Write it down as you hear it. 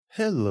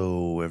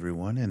Hello,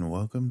 everyone, and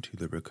welcome to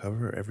the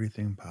Recover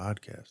Everything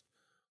podcast,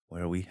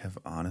 where we have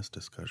honest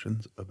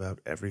discussions about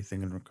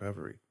everything in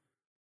recovery.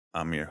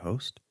 I'm your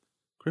host,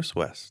 Chris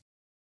West.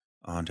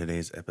 On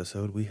today's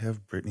episode, we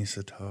have Brittany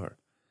Sitar,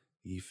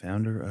 the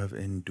founder of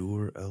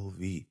Endure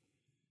LV,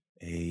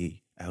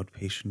 a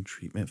outpatient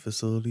treatment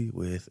facility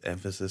with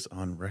emphasis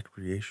on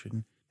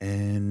recreation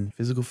and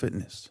physical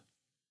fitness.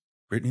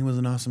 Brittany was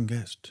an awesome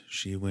guest.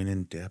 She went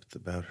in depth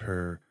about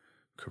her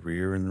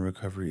career in the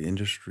recovery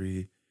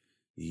industry,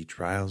 the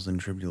trials and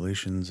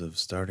tribulations of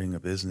starting a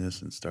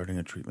business and starting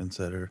a treatment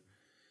center,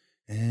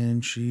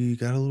 and she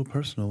got a little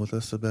personal with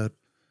us about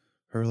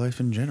her life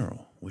in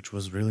general, which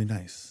was really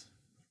nice.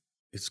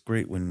 It's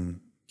great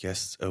when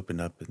guests open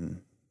up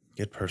and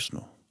get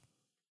personal.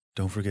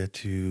 Don't forget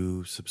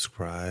to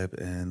subscribe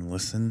and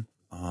listen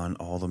on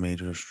all the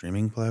major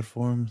streaming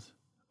platforms: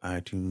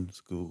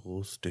 iTunes,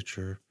 Google,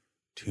 Stitcher,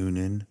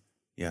 TuneIn,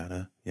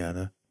 yada,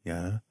 yada,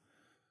 yada.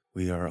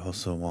 We are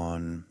also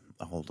on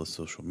all the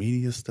social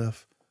media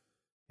stuff: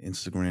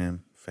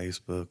 Instagram,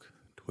 Facebook,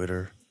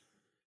 Twitter.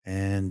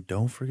 And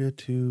don't forget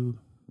to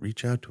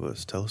reach out to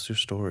us. Tell us your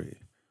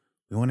story.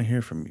 We want to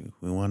hear from you.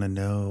 We want to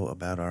know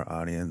about our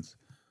audience.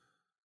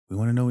 We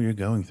want to know what you're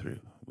going through.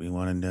 We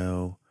want to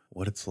know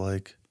what it's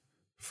like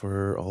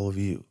for all of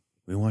you.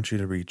 We want you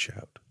to reach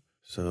out.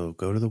 So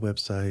go to the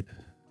website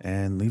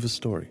and leave a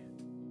story.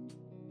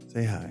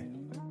 Say hi.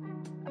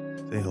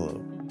 Say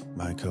hello.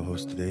 My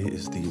co-host today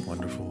is the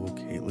wonderful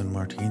Caitlin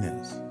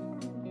Martinez.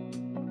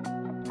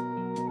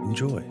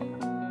 Enjoy.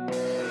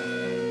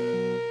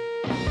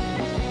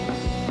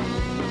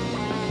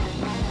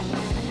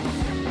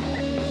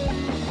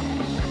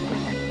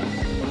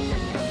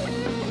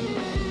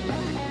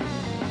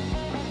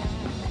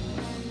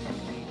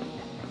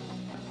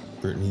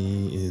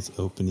 Brittany is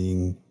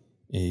opening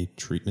a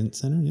treatment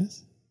center,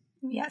 yes?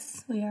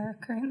 Yes, we are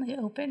currently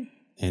open.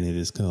 And it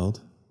is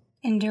called?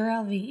 Endure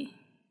LV.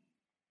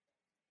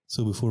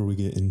 So before we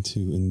get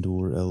into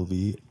Endure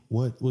LV,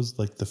 what was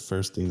like the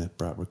first thing that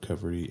brought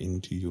recovery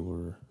into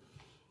your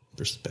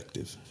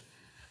perspective?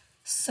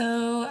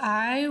 So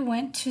I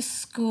went to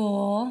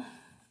school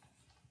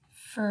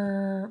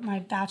for my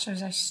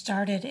bachelor's. I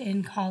started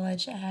in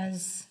college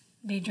as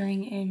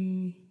majoring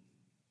in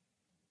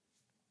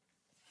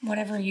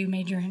whatever you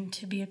major in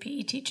to be a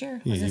PE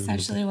teacher. Was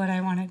essentially what I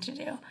wanted to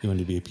do. You wanted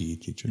to be a PE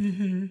teacher?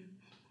 Mm-hmm.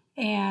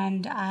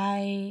 And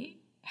I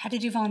had to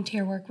do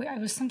volunteer work. I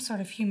was some sort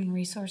of human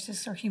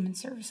resources or human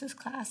services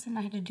class, and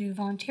I had to do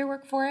volunteer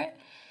work for it.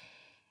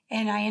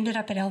 And I ended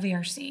up at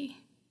LVRC,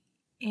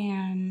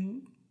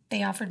 and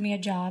they offered me a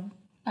job,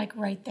 like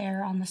right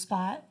there on the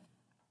spot,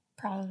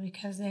 probably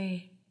because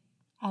they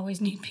always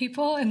need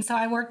people. And so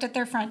I worked at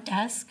their front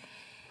desk,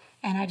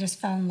 and I just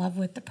fell in love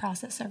with the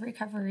process of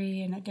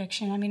recovery and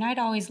addiction. I mean, I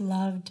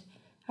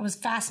was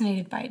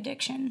fascinated by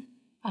addiction,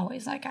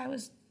 always. Like I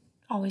was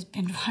always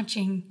binge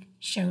watching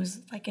shows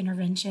like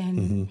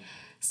Intervention,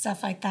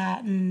 stuff like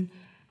that. And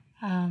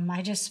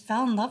I just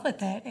fell in love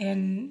with it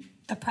and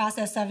the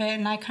process of it.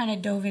 And I kind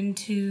of dove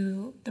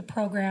into the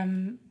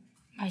program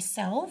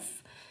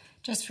myself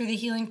just for the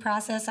healing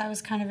process. I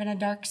was kind of in a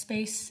dark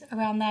space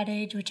around that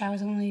age, which I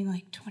was only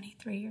like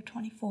 23 or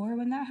 24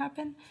 when that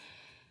happened.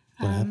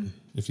 What happened?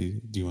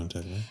 Do you want to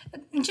talk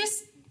about it?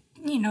 Just,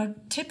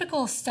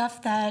 typical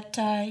stuff that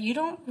you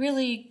don't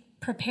really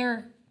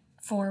prepare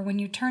for when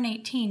you turn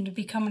 18 to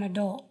become an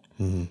adult.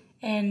 Mm-hmm.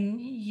 And,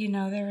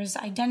 there was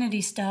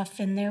identity stuff,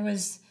 and there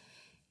was,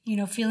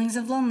 feelings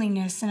of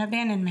loneliness and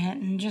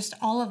abandonment and just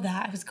all of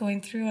that. I was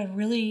going through a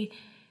really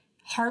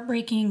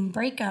heartbreaking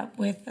breakup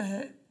with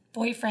a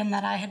boyfriend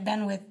that I had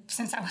been with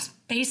since I was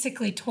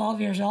basically 12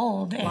 years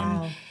old.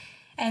 Wow.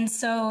 And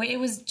so it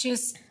was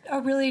just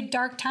a really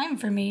dark time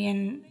for me.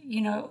 And,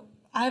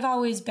 I've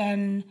always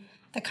been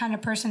the kind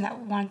of person that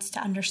wants to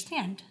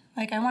understand.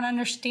 Like, I want to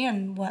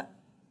understand what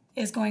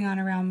is going on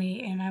around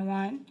me, and I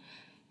want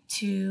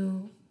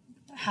to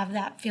have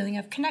that feeling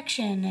of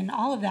connection and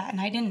all of that.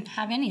 And I didn't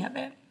have any of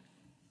it.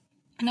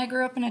 And I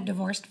grew up in a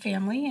divorced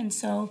family, and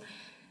so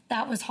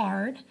that was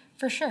hard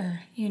for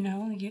sure.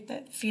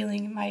 That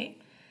feeling,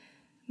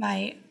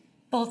 my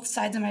both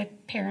sides of my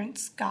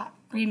parents got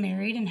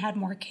remarried and had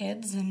more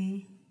kids,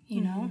 and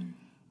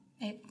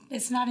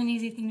it's not an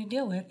easy thing to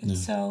deal with. And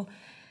so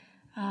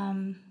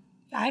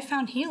I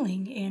found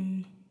healing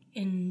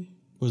in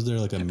Was there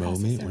like a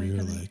moment where you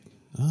were like,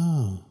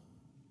 oh?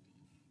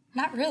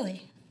 Not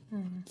really.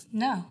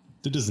 No.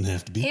 It doesn't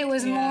have to be. It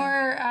was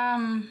more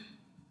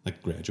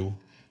like gradual.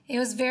 It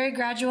was very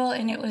gradual,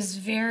 and it was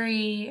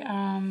very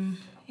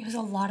it was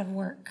a lot of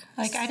work.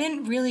 Like, I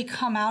didn't really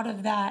come out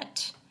of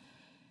that.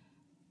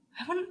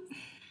 I don't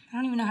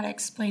even know how to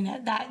explain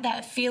it.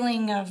 That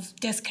feeling of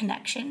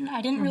disconnection.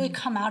 I didn't really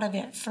come out of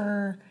it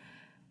for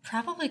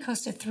probably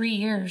close to 3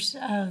 years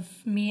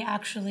of me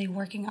actually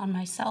working on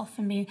myself.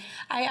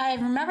 I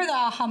remember the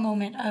aha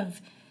moment of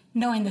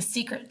knowing the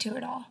secret to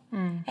it all.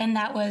 And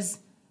that was,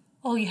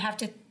 you have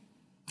to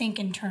think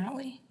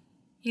internally.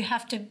 You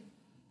have to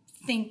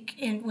think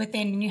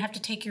within, and you have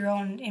to take your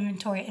own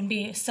inventory and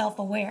be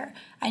self-aware.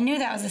 I knew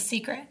that was a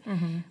secret,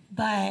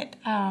 but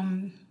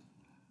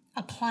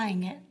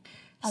applying it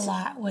a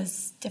lot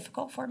was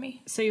difficult for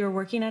me. So you were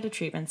working at a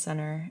treatment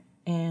center,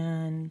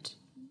 and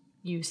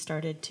you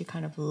started to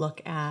kind of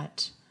look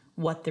at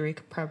what the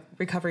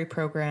recovery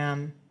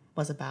program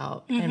was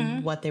about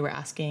and what they were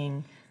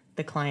asking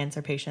the clients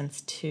or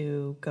patients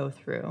to go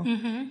through.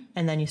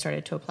 And then you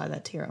started to apply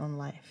that to your own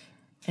life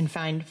and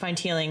find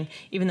healing,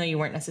 even though you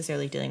weren't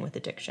necessarily dealing with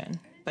addiction,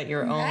 but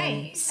your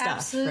own stuff.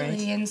 Absolutely.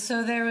 Right? And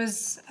so there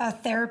was a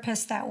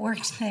therapist that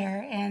worked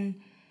there,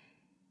 and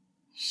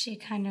she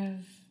kind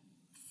of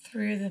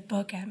threw the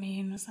book at me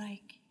and was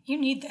like, you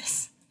need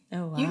this.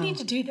 Oh, wow. You need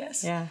to do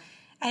this. Yeah.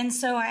 And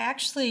so I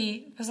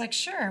actually was like,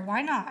 sure,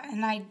 why not?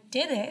 And I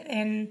did it.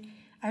 And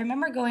I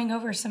remember going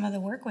over some of the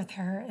work with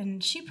her,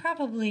 and she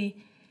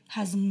probably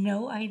has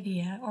no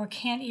idea or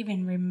can't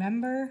even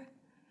remember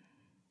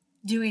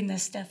doing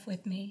this stuff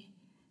with me.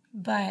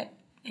 But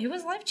it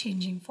was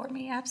life-changing for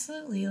me,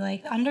 absolutely.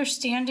 Like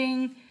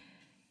understanding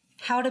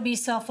how to be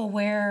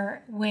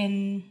self-aware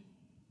when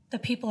the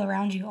people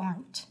around you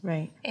aren't.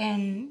 Right.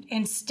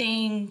 And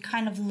staying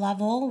kind of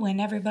level when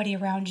everybody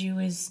around you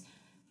is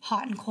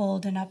hot and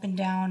cold and up and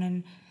down,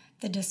 and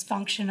the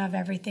dysfunction of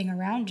everything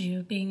around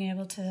you, being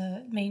able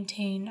to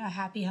maintain a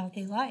happy,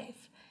 healthy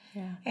life.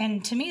 Yeah.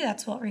 And to me,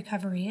 that's what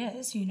recovery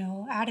is, you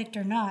know, addict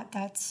or not,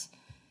 that's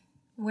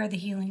where the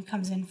healing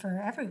comes in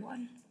for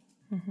everyone.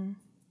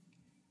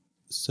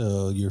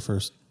 So your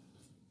first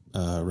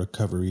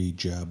recovery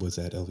job was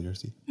at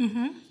LVRC?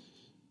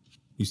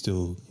 You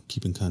still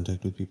keep in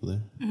contact with people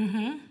there?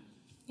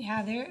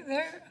 Yeah,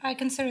 they're I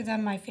consider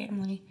them my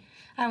family.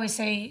 I always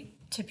say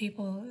to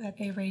people that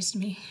they raised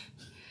me.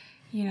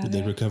 You know, Did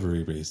they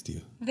recovery raised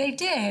you? They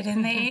did,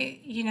 and they,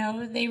 you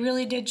know, they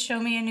really did show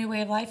me a new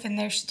way of life, and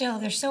they're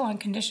so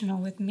unconditional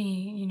with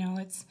me. You know,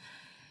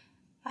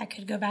 I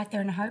could go back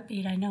there in a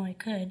heartbeat. I know I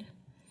could.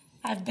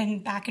 I've been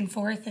back and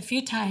forth a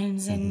few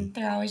times, and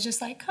they're always just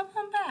like, come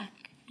on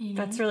back. You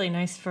know? That's really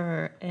nice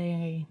for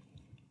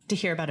to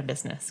hear about a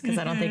business, because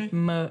I don't think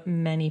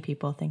many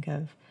people think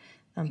of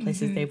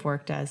places they've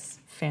worked as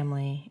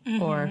family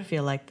or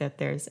feel like that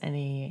there's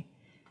any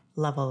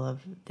level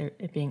of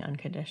it being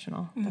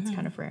unconditional. That's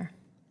kind of rare.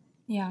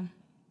 Yeah.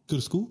 Go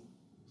to school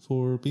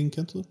for being a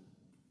counselor?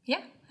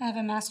 Yeah, I have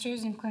a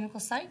master's in clinical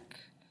psych.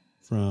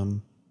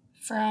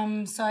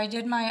 So I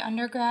did my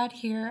undergrad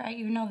here at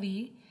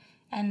UNLV,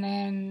 and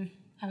then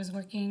I was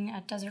working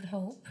at Desert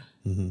Hope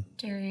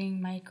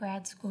during my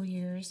grad school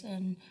years,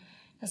 and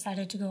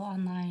decided to go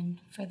online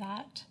for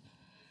that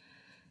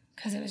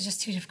because it was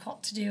just too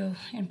difficult to do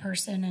in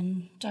person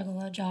and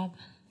juggle a job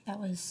that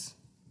was,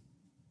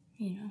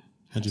 you know.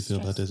 How'd you feel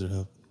about Desert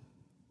Hope?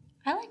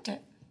 I liked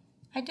it.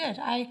 I did.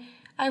 I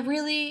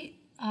really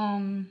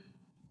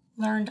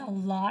learned a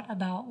lot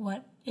about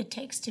what it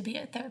takes to be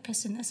a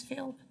therapist in this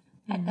field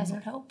at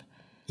Desert Hope.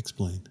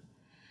 Explain.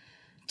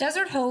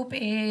 Desert Hope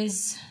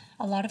is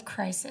a lot of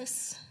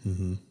crisis.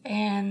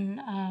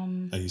 And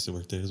I used to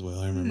work there as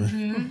well, I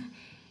remember.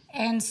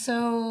 And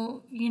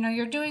so, you know,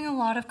 you're doing a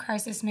lot of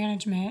crisis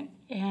management,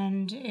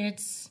 and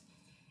it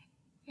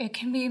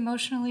can be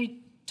emotionally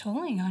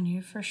tolling on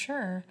you for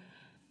sure.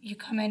 You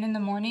come in the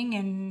morning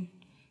and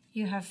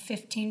you have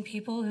 15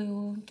 people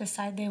who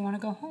decide they want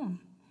to go home.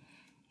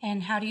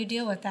 And how do you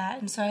deal with that?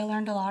 And so I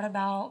learned a lot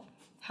about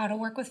how to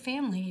work with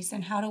families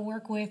and how to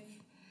work with,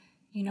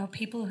 you know,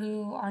 people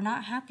who are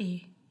not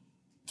happy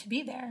to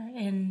be there.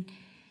 And,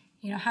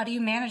 you know, how do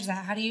you manage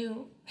that? How do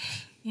you,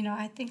 you know,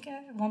 I think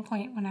at one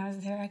point when I was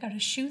there, I got a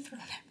shoe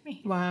thrown at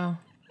me. Wow.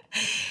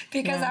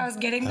 Because I was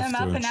getting them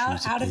up and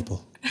out of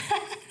people.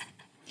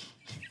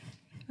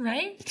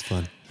 Right? It's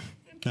fun.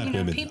 Not You know,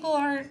 women, people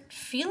aren't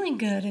feeling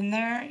good, and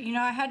they're, you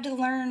know, I had to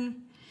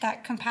learn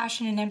that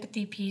compassion and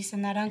empathy piece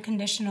and that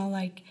unconditional,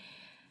 like,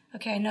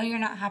 okay, I know you're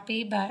not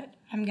happy, but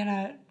I'm going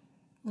to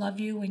love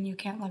you when you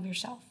can't love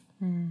yourself.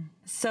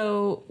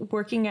 So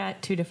working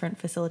at two different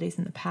facilities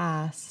in the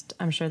past,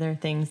 I'm sure there are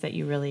things that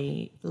you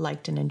really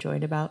liked and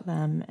enjoyed about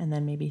them, and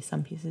then maybe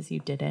some pieces you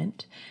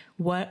didn't.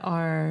 What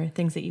are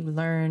things that you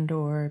learned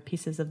or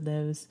pieces of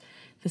those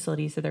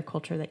facilities or their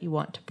culture that you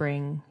want to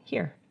bring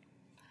here?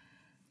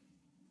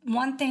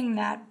 One thing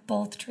that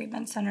both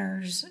treatment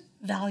centers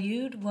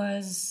valued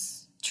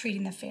was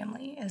treating the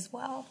family as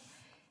well.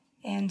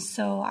 And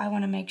so I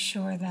want to make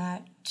sure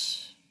that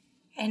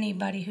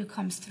anybody who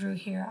comes through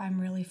here, I'm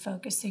really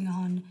focusing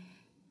on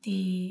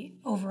the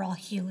overall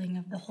healing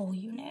of the whole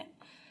unit.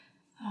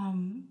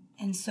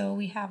 And so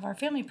we have our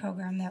family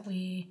program that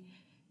we've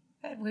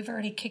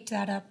already kicked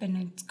that up, and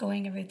it's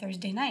going every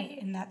Thursday night,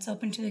 and that's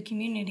open to the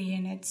community,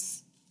 and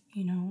it's,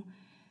 you know,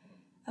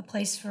 a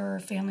place for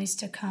families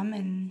to come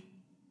and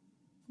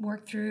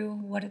work through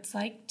what it's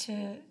like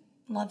to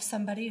love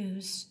somebody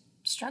who's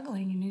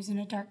struggling and who's in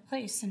a dark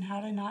place, and how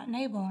to not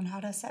enable, and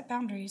how to set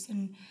boundaries,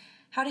 and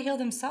how to heal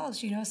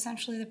themselves, you know,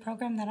 essentially the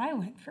program that I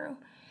went through.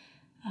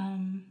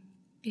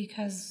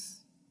 Because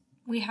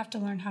we have to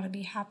learn how to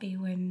be happy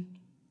when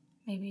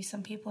maybe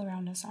some people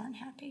around us aren't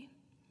happy.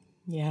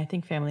 Yeah, I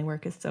think family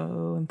work is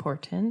so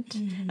important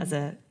as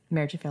a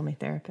marriage and family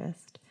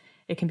therapist.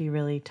 It can be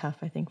really tough,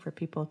 I think, for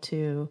people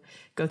to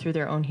go through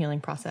their own healing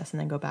process and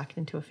then go back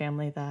into a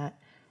family that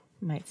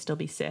might still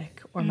be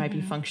sick or might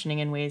be functioning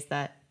in ways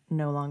that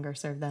no longer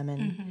serve them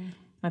and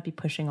might be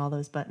pushing all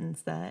those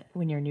buttons that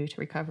when you're new to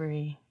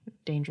recovery,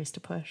 dangerous to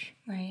push.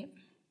 Right.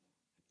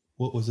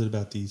 What was it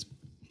about these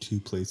two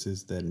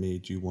places that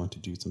made you want to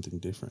do something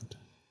different?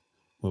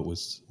 What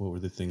were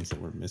the things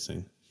that were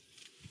missing?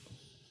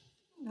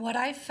 What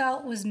I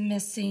felt was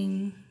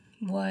missing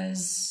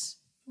was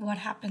what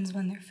happens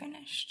when they're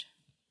finished.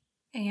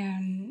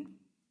 And,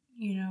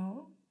 you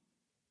know,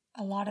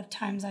 a lot of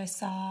times I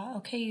saw,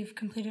 okay, you've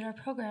completed our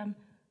program.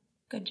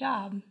 Good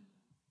job.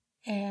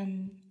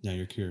 And Now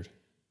you're cured.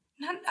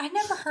 I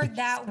never heard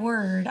that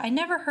word. I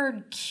never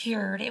heard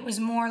cured. It was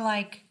more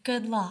like,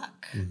 good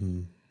luck.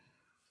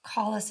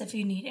 Call us if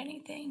you need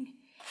anything.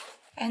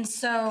 And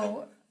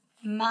so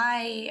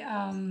my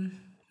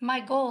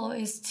goal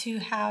is to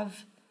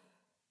have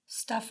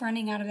stuff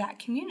running out of that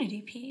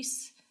community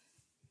piece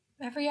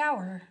every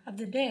hour of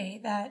the day,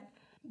 that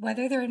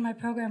whether they're in my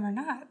program or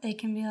not, they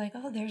can be like,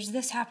 oh, there's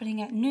this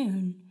happening at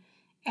noon,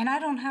 and I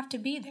don't have to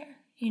be there.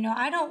 You know,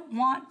 I don't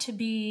want to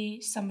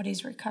be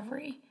somebody's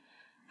recovery.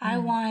 I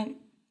want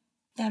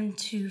them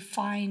to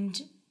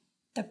find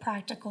the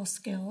practical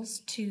skills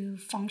to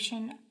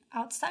function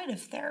outside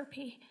of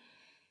therapy.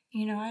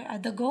 You know,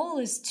 the goal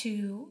is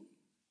to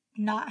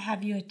not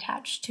have you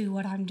attached to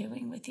what I'm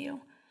doing with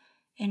you.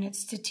 And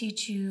it's to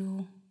teach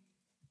you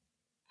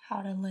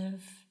how to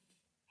live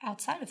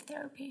outside of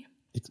therapy.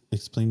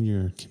 Explain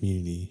your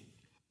community.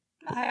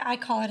 I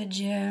call it a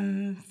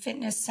gym,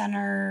 fitness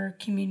center,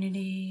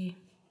 community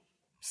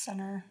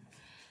center.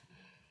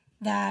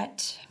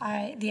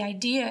 The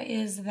idea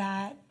is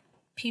that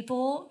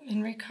people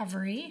in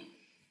recovery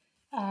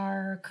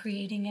are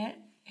creating it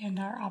and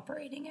are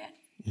operating it.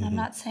 And I'm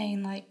not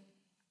saying like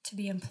to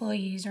be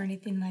employees or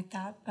anything like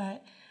that,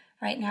 but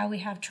right now we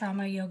have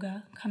trauma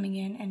yoga coming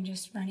in and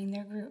just running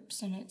their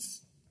groups, and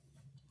it's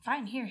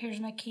fine. Here's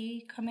my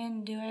key. Come in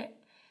and do it.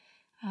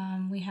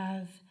 We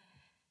have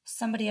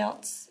somebody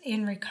else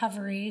in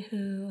recovery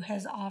who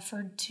has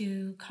offered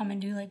to come and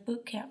do like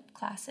boot camp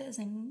classes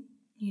and,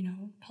 you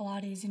know,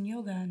 Pilates and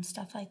yoga and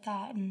stuff like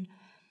that. And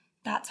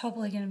that's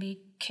hopefully going to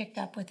be kicked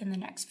up within the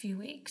next few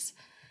weeks.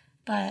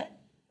 But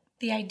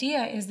the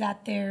idea is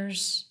that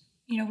there's,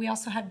 you know, we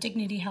also have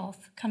Dignity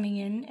Health coming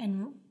in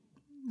and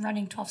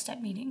running 12-step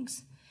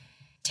meetings.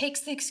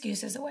 Takes the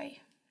excuses away,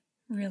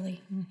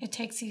 really. It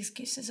takes the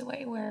excuses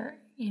away where,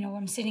 you know,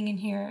 I'm sitting in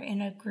here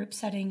in a group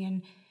setting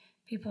and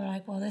people are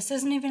like, well, this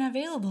isn't even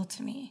available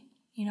to me.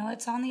 You know,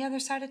 it's on the other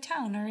side of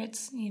town, or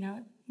it's, you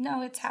know,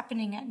 no, it's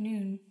happening at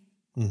noon.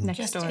 Next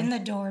just door. in the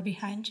door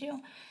behind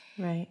you.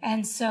 Right.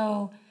 And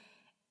so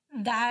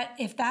that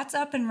if that's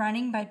up and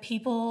running by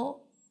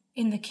people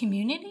in the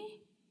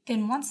community,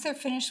 then once they're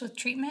finished with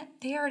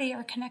treatment, they already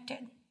are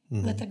connected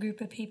with a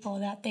group of people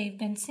that they've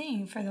been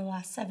seeing for the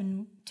last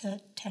 7 to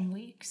 10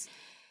 weeks.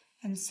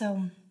 And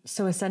so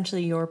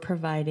essentially you're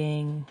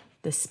providing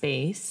the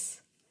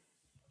space,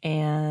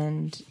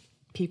 and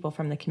people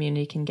from the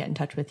community can get in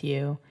touch with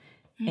you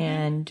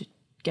and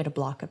get a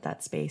block of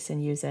that space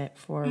and use it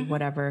for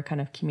whatever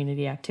kind of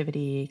community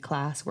activity,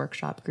 class,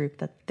 workshop, group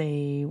that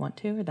they want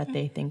to, or that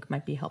they think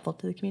might be helpful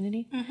to the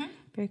community.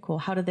 Very cool.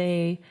 How do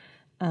they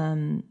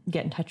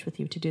get in touch with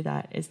you to do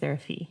that? Is there a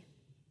fee?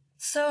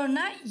 So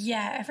not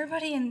yet.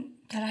 Everybody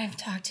that I've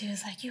talked to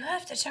is like, you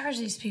have to charge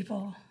these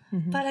people.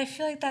 But I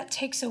feel like that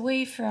takes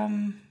away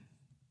from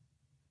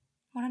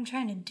what I'm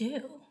trying to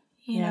do.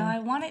 You know, I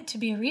want it to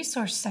be a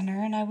resource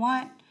center, and I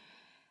want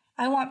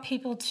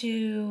people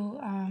to,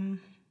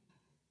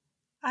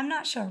 I'm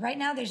not sure. Right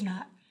now there's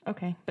not.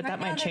 Okay, but Right that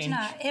now might there's change.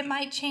 not. It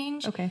might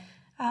change. Okay.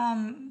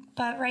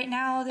 But right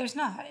now there's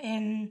not.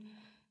 And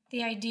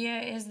the idea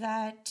is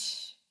that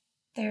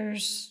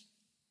there's,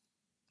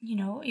 you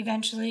know,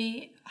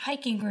 eventually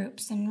hiking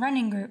groups and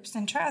running groups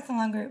and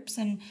triathlon groups,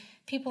 and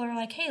people are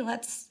like, hey,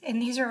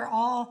 and these are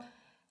all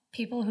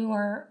people who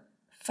are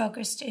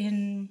focused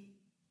in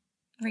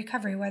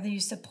recovery, whether you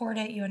support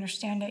it, you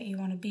understand it, you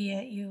want to be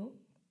it, you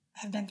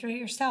have been through it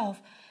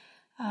yourself.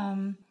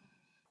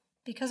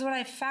 Because what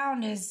I've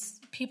found is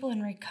people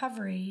in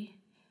recovery,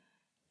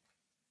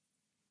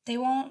 they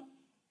won't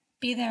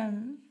be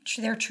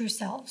their true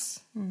selves.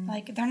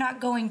 Like, they're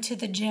not going to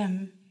the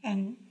gym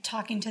and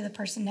talking to the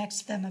person next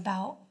to them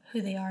about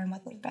who they are and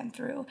what they've been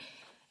through.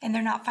 And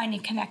they're not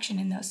finding connection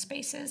in those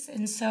spaces.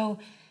 And so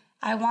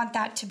I want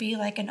that to be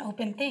like an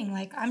open thing.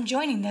 Like, I'm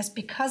joining this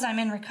because I'm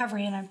in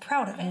recovery and I'm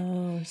proud of it.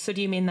 Oh, so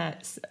do you mean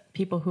that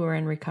people who are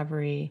in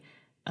recovery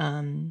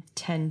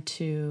tend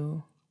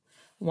to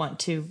want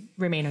to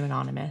remain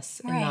anonymous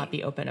and not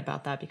be open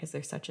about that because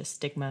there's such a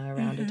stigma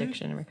around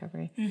addiction and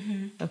recovery?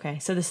 Okay,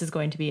 so this is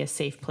going to be a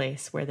safe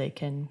place where they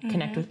can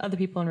connect with other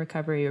people in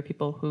recovery or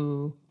people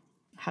who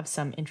have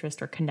some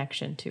interest or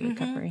connection to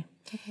recovery.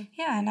 Okay.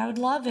 Yeah, and I would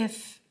love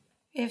if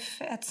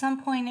at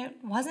some point it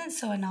wasn't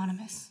so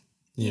anonymous.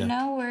 you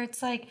know, where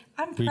it's like,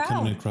 I'm We're proud.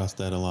 coming across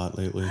that a lot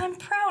lately. I'm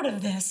proud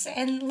of this.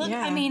 And look,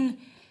 I mean,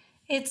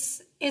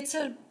 it's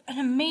an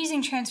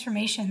amazing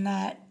transformation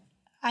that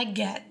I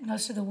get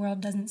most of the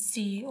world doesn't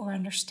see or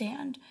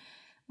understand.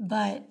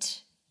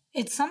 But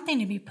it's something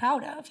to be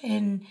proud of.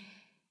 And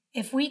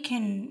if we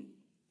can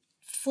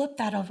flip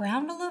that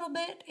around a little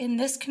bit in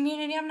this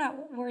community, I'm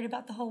not worried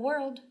about the whole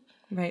world.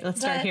 Right.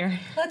 Let's start here.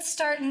 Let's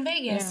start in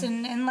Vegas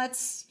and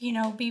let's, you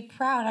know, be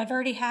proud. I've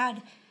already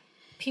had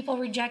people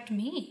reject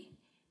me.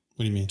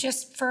 What do you mean?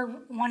 Just for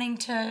wanting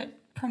to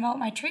promote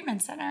my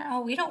treatment center.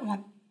 Oh, we don't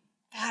want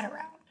that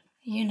around,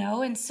 you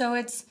know? And so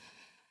it's,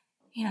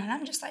 you know, and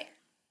I'm just like,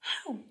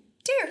 how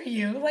dare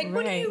you? Like,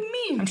 what do you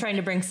mean? I'm trying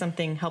to bring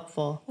something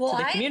helpful to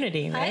the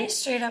community, right? I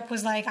straight up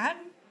was like, I'm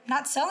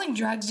not selling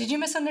drugs. Did you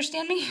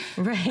misunderstand me?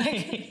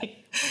 Right.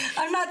 Like,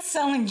 I'm not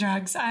selling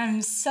drugs.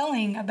 I'm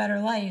selling a better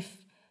life.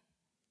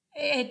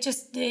 It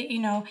just, you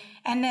know,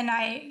 and then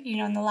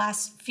in the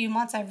last few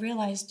months, I've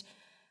realized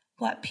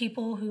what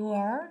people who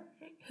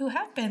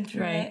have been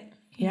through it,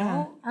 you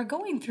know, are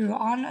going through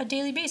on a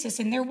daily basis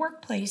in their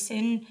workplace,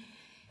 in,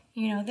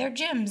 you know, their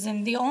gyms.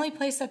 And the only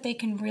place that they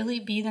can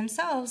really be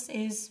themselves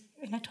is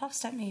in a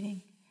 12-step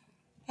meeting.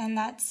 And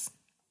that's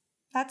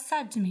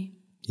sad to me.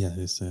 Yeah, it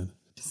is sad.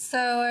 So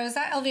I was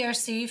at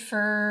LVRC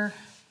for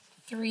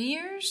 3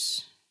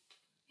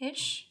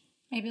 years-ish,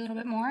 maybe a little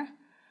bit more.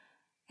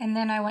 And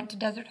then I went to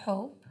Desert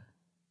Hope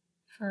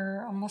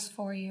for almost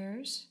 4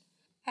 years.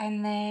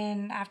 And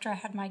then after I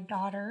had my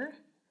daughter,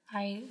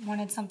 I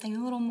wanted something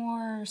a little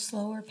more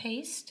slower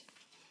paced.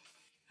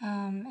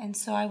 And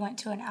so I went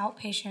to an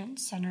outpatient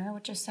center,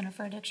 which is Center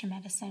for Addiction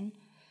Medicine.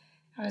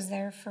 I was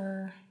there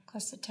for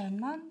close to 10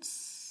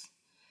 months.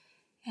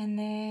 And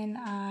then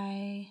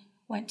I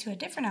went to a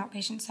different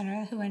outpatient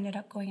center who ended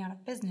up going out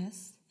of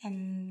business.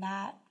 And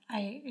that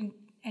I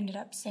ended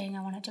up saying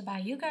I wanted to buy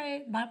you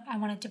guys, but I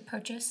wanted to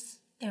purchase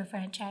their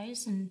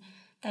franchise, and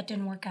that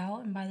didn't work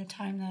out. And by the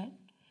time that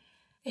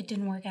it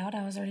didn't work out,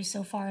 I was already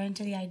so far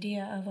into the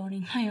idea of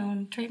owning my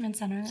own treatment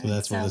center. So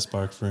that's where the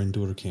spark for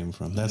Endure came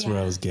from. That's where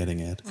I was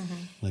getting at.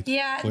 Like,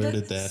 where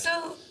did that?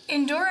 So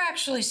Endure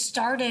actually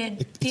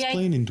started.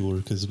 Explain Endure,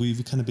 because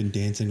we've kind of been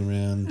dancing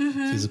around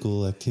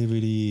physical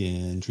activity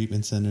and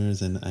treatment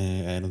centers, and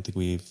I don't think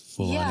we've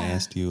full on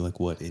asked you like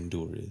what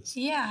Endure is.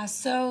 Yeah,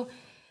 so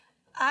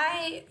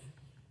I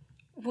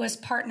was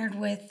partnered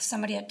with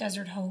somebody at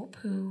Desert Hope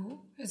who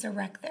is a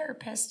rec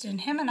therapist,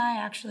 and him and I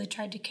actually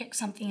tried to kick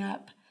something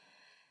up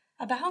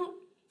about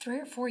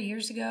 3 or 4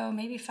 years ago,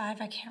 maybe 5,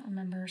 I can't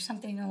remember,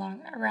 something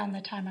around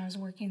the time I was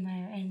working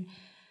there. And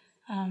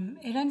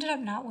it ended up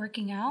not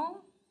working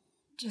out.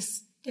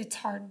 Just, it's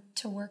hard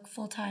to work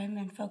full time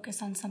and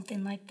focus on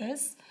something like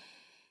this.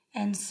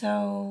 And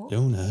so...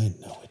 Don't I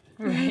know it?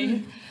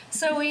 Right.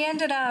 So we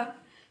ended up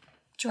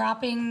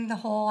dropping the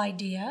whole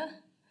idea.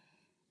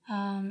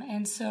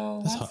 And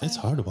so... It's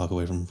hard to walk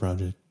away from a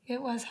project.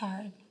 It was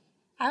hard.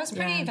 I was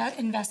pretty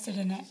invested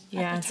in it.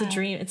 Yeah, it's a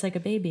dream. It's like a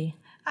baby.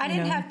 I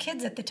didn't have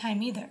kids at the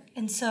time either.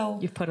 And so...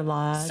 You've put a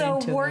lot into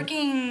it. So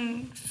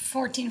working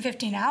 14,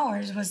 15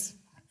 hours was,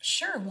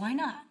 sure, why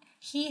not?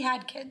 He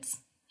had kids.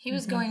 He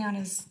was going on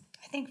his,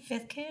 I think,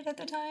 5th kid at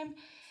the time.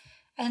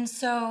 And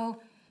so,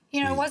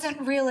 you know, it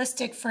wasn't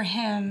realistic for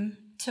him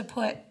to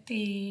put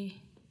the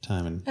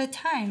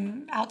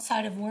time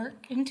outside of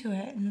work into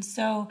it. And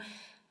so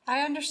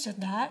I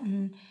understood that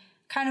and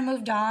kind of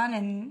moved on.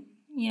 And,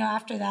 you know,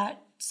 after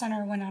that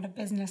center went out of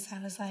business,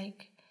 I was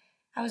like,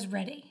 I was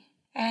ready.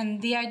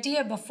 And the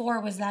idea before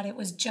was that it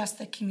was just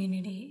the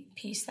community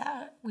piece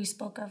that we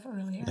spoke of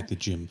earlier. Like the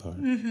gym part.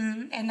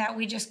 And that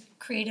we just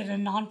created a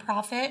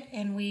nonprofit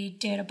and we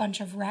did a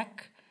bunch of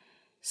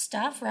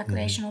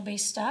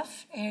recreational-based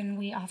stuff, and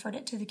we offered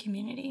it to the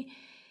community.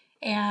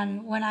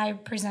 And when I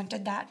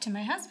presented that to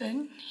my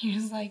husband, he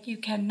was like, you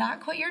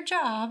cannot quit your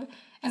job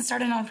and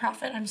start a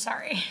nonprofit. I'm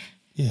sorry.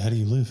 Yeah, how do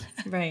you live?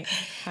 Right.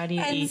 How do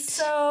you eat? And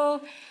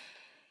so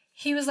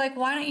he was like,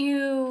 why don't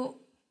you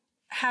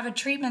have a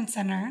treatment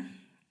center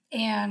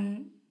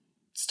and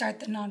start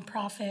the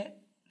nonprofit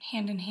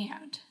hand in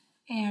hand?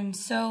 And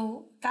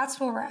so that's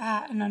where we're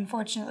at. And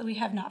unfortunately, we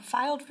have not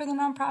filed for the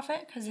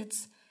nonprofit because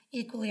it's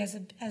equally as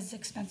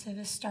expensive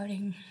as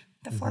starting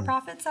the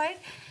for-profit side.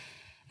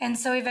 And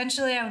so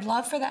eventually I would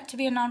love for that to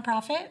be a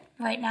nonprofit.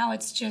 Right now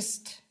it's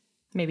just...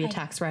 Maybe a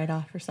tax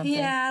write-off or something.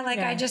 Yeah,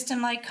 I just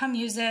am like, come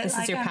use it. This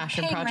is your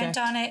passion project. Rent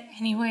on it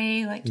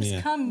anyway. Like,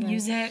 just come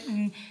use it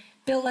and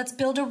let's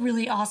build a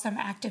really awesome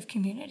active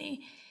community.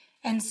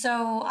 And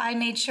so I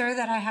made sure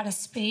that I had a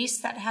space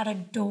that had a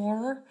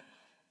door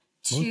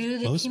to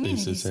the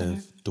community spaces center.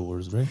 have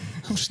doors, right?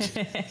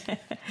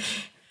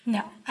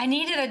 No, I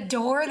needed a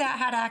door that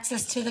had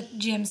access to the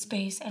gym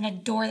space and a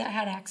door that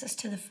had access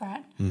to the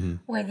front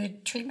where the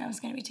treatment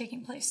was going to be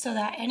taking place, so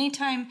that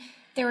anytime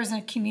there was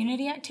a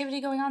community activity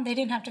going on, they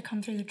didn't have to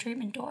come through the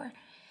treatment door.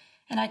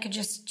 And I could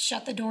just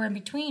shut the door in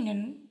between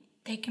and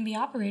they can be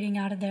operating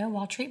out of there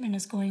while treatment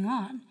is going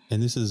on.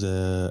 And this is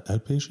a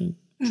outpatient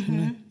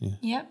treatment? Yeah.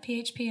 Yep,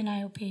 PHP and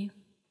IOP.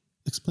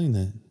 Explain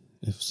that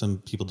if some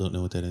people don't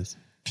know what that is.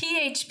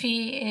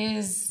 PHP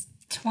is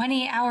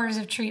 20 hours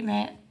of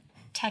treatment,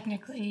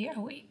 technically a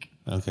week.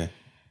 Okay.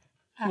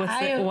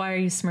 Why are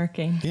you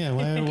smirking? Yeah,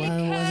 why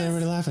was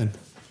everybody laughing?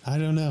 I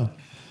don't know.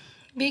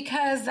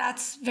 Because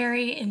that's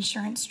very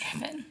insurance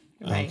driven.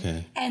 Right.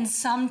 Okay. And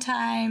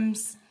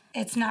sometimes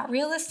it's not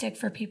realistic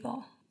for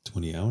people.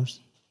 20 hours?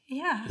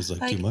 Yeah. Is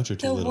like too much or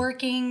too the little?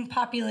 working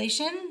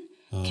population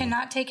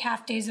cannot take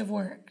half days of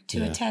work to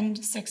Yeah.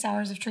 attend 6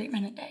 hours of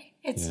treatment a day.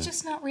 It's Yeah.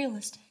 just not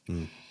realistic.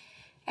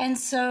 And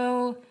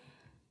so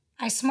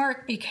I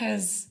smirk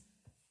because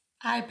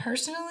I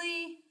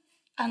personally,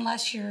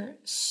 unless you're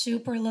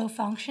super low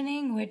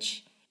functioning,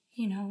 which,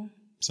 you know,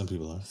 Some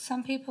people are.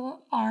 some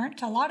people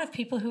aren't. A lot of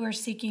people who are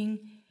seeking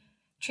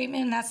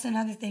treatment, and that's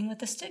another thing with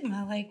the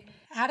stigma. Like,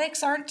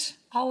 addicts aren't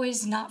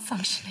always not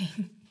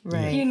functioning.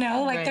 Right. You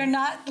know, like Right. they're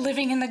not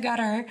living in the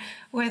gutter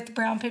with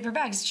brown paper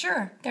bags.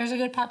 Sure, there's a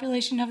good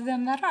population of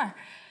them that are.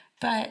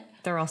 But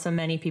There are also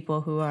many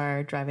people who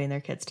are driving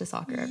their kids to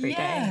soccer every day,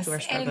 Yes, who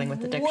are struggling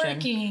and with addiction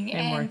working,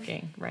 and and-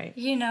 working. Right.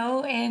 you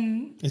know,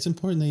 and It's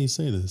important that you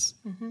say this.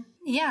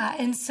 yeah,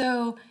 and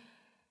so,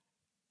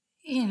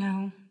 you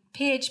know,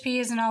 PHP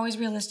isn't always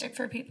realistic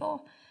for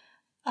people.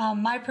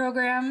 My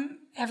program,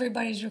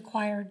 everybody's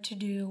required to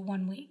do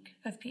 1 week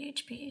of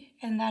PHP.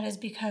 And that is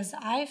because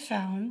I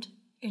found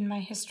in my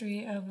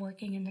history of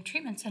working in the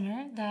treatment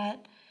center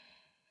that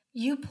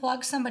you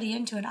plug somebody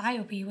into an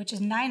IOP, which is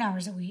 9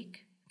 hours a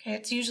week. Okay,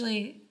 it's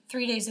usually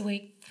 3 days a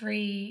week,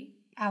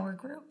 3-hour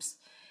groups.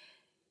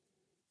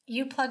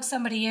 You plug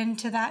somebody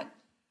into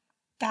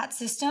that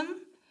system,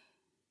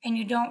 and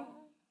you don't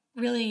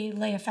really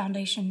lay a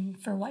foundation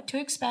for what to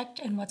expect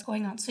and what's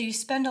going on. So you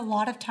spend a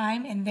lot of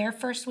time in their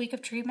first week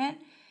of treatment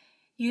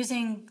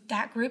using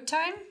that group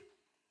time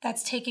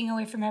that's taking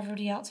away from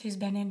everybody else who's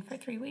been in for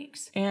 3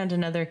 weeks. And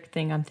another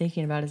thing I'm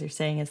thinking about, as you're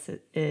saying,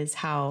 is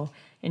how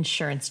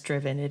insurance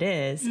driven it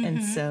is.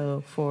 And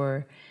so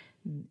for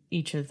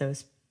each of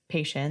those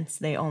patients,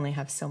 they only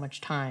have so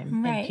much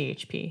time Right. in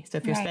PHP. So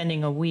if you're Right.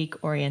 spending a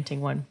week orienting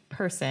one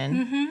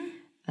person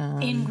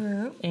In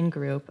group. in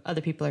group, other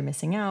people are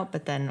missing out,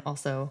 but then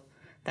also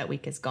that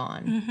week is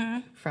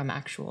gone from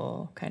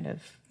actual kind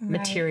of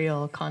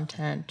material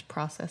content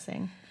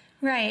processing.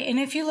 Right. And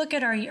if you look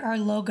at our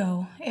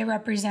logo, it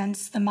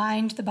represents the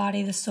mind, the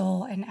body, the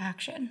soul, and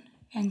action.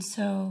 And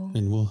so,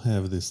 And we'll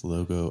have this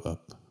logo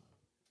up.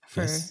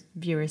 For Yes.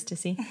 viewers to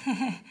see.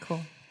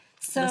 Cool.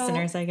 so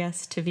Listeners, I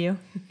guess, to view.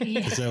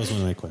 Because that was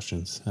one of my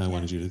questions. I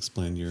wanted you to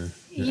explain your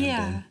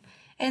yeah. emblem.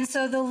 And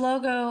so the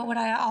logo, what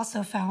I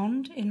also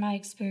found in my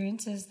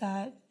experience is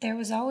that there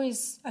was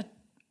always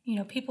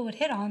people would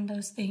hit on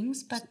those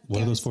things, but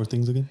What are those 4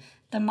 things again?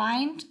 the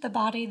mind, the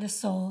body, the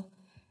soul,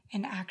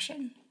 and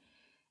action.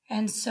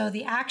 And so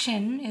the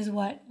action is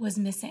what was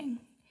missing.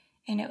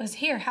 And it was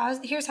here's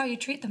how you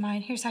treat the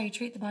mind, here's how you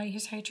treat the body,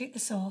 here's how you treat the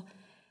soul.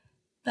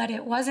 But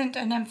it wasn't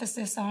an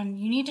emphasis on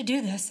you need to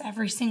do this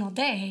every single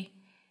day,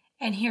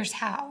 and here's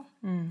how.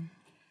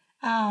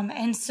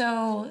 And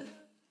so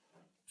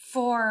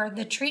for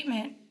the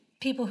treatment,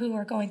 people who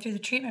are going through the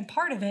treatment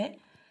part of it,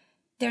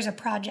 there's a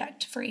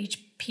project for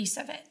each piece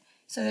of it.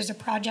 So there's a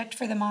project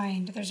for the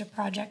mind, there's a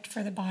project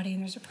for the body,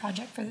 and there's a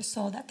project for the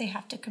soul that they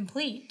have to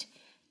complete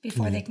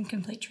before they can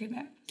complete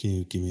treatment. Can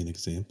you give me an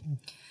example?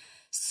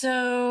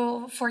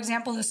 So, for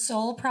example, the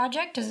soul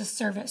project is a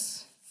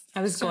service.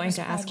 I was going to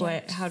Service ask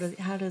project.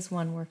 how does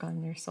one work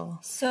on your soul?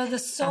 So the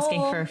soul...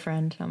 Asking for a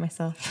friend, not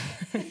myself.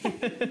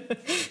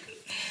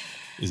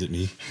 Is it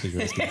me that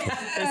you're asking for?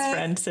 This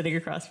friend sitting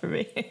across from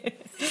me.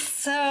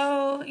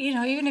 So,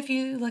 even if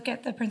you look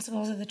at the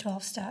principles of the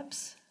 12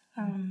 steps,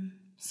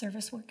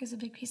 service work is a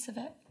big piece of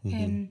it.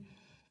 And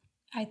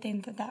I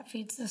think that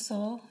feeds the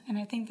soul, and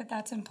I think that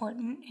that's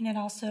important. And it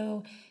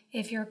also,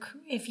 if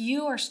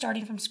you are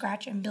starting from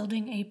scratch and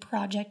building a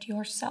project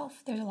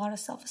yourself, there's a lot of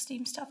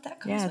self-esteem stuff that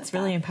comes with Yeah, it's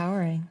really that.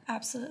 empowering.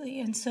 Absolutely.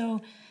 And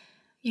so,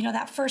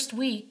 that first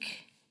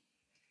week,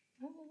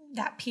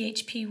 that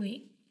PHP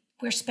week,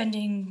 we're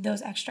spending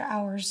those extra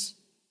hours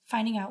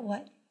finding out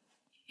what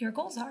your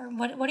goals are.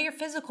 What are your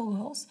physical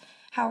goals?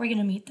 How are we going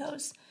to meet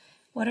those?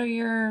 What are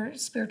your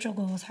spiritual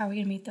goals? How are we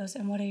going to meet those?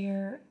 And what are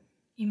your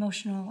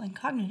emotional and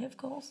cognitive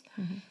goals?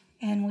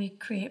 And we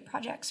create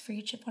projects for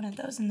each one of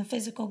those. And the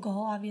physical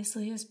goal,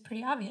 obviously, is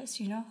pretty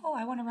obvious.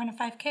 I want to run a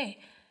 5K.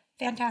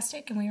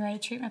 Fantastic. And we write a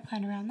treatment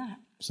plan around that.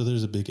 So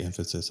there's a big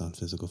emphasis on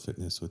physical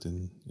fitness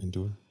within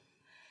Endure.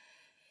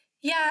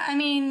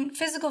 Yeah,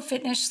 physical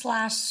fitness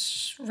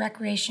 /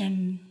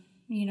 recreation,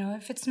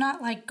 if it's not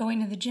like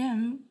going to the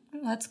gym,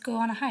 let's go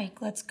on a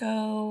hike. Let's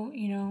go,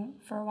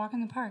 for a walk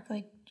in the park.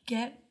 Like,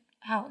 get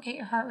out, get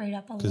your heart rate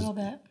up a little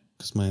bit.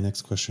 Because my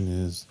next question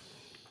is,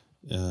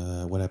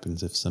 what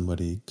happens if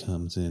somebody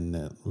comes in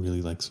that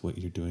really likes what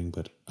you're doing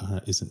but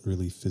isn't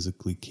really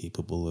physically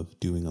capable of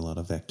doing a lot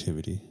of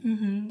activity?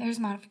 There's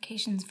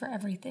modifications for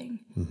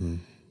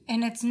everything.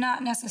 And it's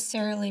not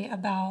necessarily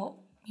about,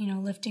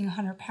 lifting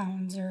 100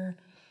 pounds or,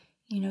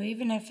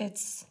 even if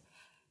it's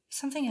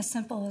something as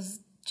simple as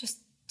just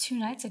 2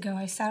 nights ago,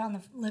 I sat on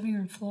the living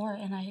room floor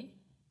and I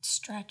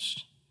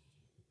stretched,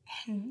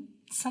 and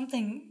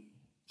something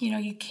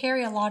you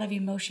carry a lot of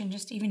emotion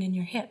just even in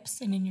your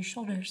hips and in your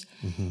shoulders.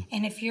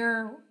 And if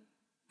you're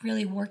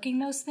really working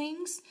those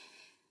things,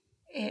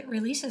 it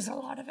releases a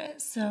lot of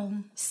it.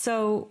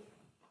 So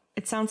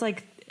it sounds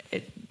like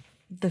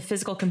the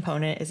physical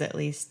component is at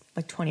least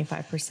like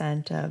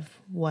 25% of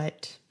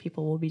what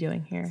people will be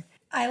doing here.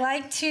 I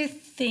like to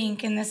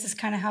think, and this is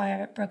kind of how I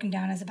have it broken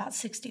down, is about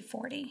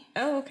 60-40.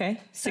 Oh, okay.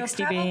 So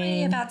 60 probably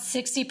being about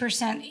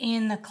 60%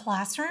 in the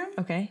classroom.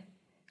 okay.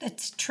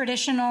 It's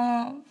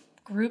traditional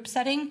group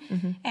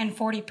setting, and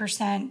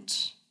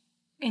 40%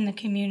 in the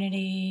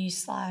community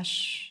 /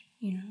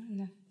 in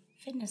the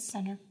fitness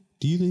center.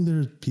 Do you think there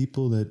are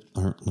people that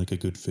aren't like a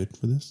good fit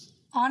for this?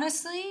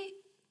 Honestly,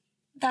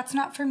 that's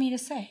not for me to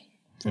say.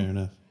 Fair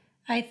enough.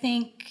 I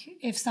think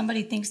if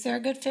somebody thinks they're a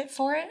good fit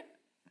for it,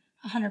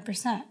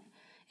 100%.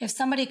 If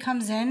somebody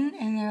comes in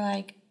and they're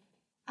like,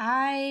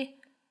 I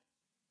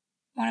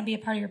want to be a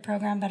part of your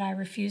program, but I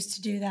refuse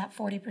to do that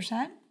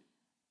 40%,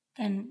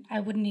 then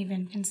I wouldn't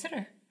even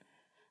consider.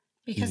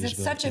 Because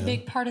it's such a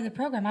big part of the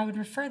program. I would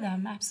refer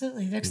them,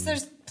 absolutely.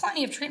 There's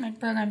plenty of treatment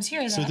programs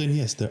here. So then,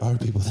 yes, there are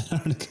people that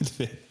aren't a good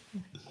fit.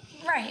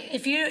 Right.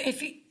 If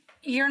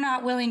you're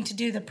not willing to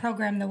do the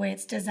program the way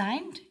it's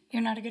designed,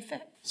 you're not a good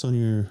fit. So on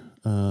your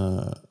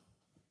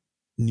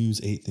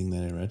News 8 thing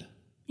that I read,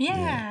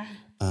 Yeah.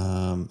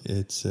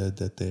 it said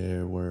that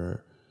there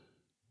were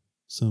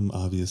some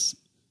obvious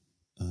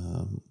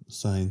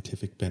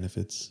scientific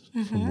benefits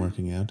from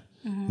working out.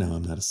 Now,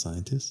 I'm not a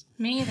scientist.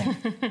 Me either.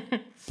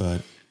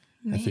 But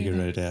I figured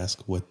I'd ask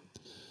what,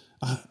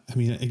 I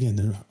mean, again,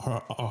 there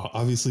are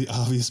obviously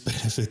obvious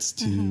benefits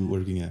to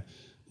working out.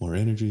 More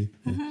energy.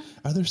 Yeah.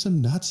 Are there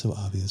some not so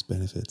obvious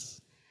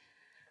benefits?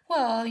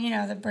 Well,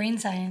 the brain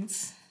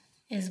science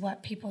is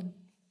what people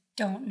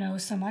don't know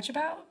so much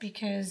about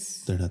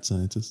because, They're not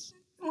scientists.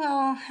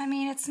 well, I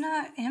mean, it's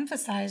not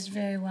emphasized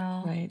very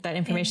well. Right. That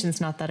information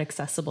is not that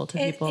accessible to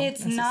people.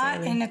 It's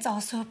not, and it's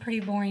also pretty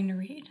boring to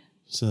read.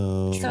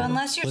 So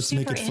unless you're let's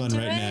super make it fun into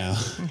right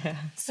it, now.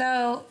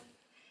 So,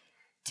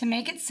 to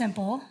make it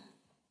simple,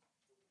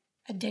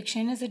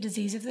 addiction is a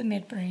disease of the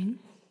midbrain,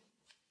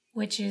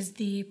 which is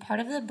the part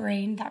of the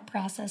brain that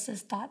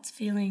processes thoughts,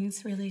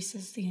 feelings,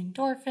 releases the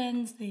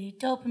endorphins, the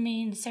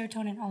dopamine, the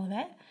serotonin, all of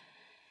it.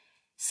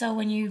 So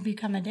when you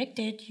become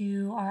addicted,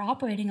 you are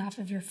operating off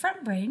of your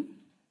front brain,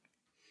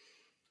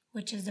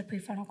 which is the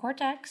prefrontal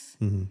cortex.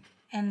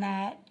 And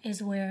that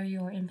is where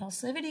your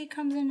impulsivity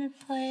comes into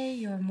play,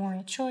 your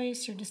moral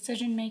choice, your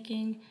decision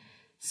making.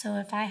 So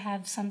if I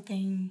have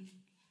something,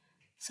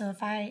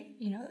 if I,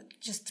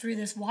 just threw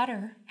this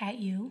water at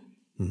you,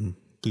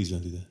 Please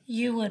don't do that.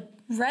 you would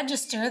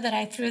register that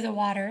I threw the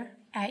water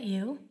at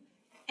you,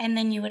 and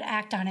then you would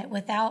act on it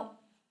without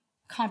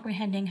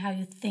comprehending how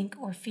you think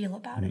or feel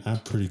about it. I'm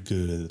pretty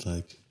good at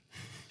if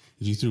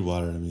you threw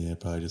water at me, I'd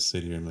probably just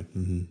sit here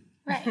and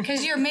Right,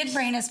 because your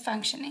midbrain is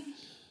functioning.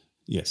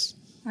 Yes.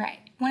 Right.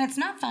 When it's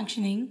not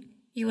functioning,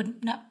 you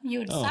would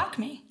sock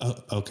me. Oh,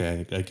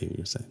 okay. I get what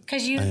you're saying.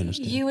 Because I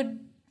understand. you would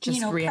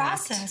Just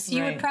react, process.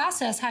 You would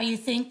process how you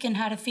think and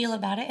how to feel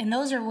about it, and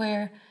those are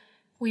where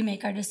we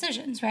make our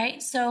decisions,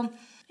 right? So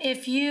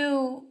if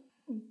you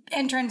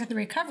enter into the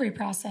recovery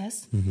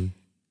process,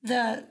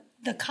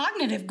 the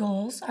cognitive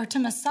goals are to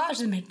massage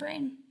the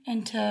midbrain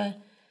and to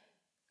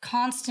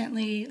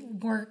constantly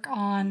work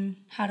on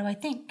how do I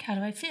think, how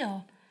do I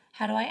feel,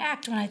 how do I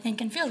act when I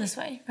think and feel this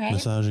way, right?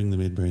 Massaging the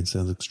midbrain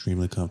sounds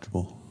extremely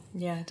comfortable.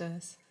 Yeah, it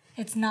does.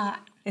 It's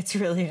not. It's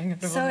really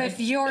uncomfortable. So if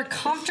you're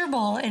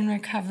comfortable in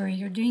recovery,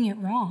 you're doing it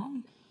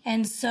wrong.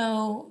 And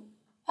so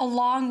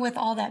along with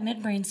all that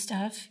midbrain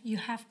stuff, you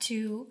have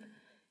to,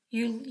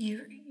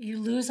 you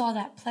lose all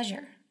that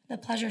pleasure. The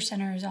pleasure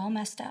center is all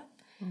messed up.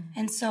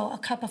 And so a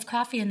cup of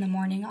coffee in the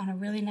morning on a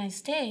really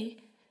nice day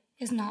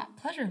is not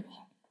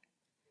pleasurable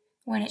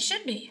when it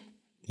should be.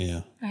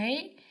 Yeah.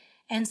 Right?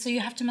 And so you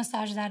have to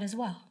massage that as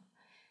well.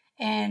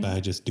 And By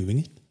just doing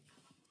it?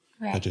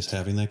 right. By just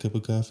having that cup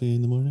of coffee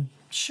in the morning?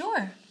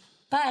 Sure.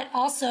 But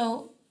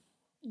also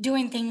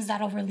doing things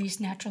that'll release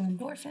natural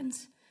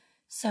endorphins.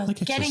 So Like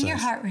getting your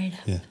exercise. heart rate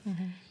up, Yeah.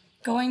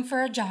 going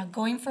for a jog,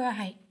 going for a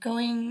hike,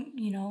 going,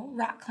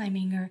 rock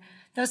climbing, or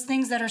those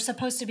things that are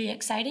supposed to be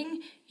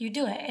exciting, you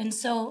do it. And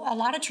so a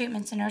lot of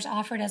treatment centers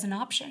offer it as an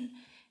option.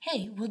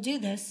 Hey, we'll do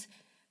this.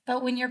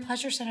 But when your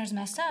pleasure center is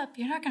messed up,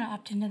 you're not going to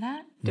opt into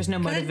that. There's no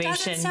 'Cause it doesn't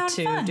motivation sound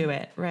to fun. do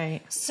it.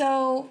 Right.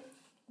 So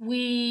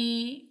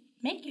we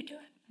make you do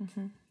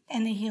it.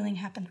 And the healing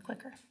happens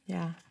quicker.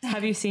 Yeah.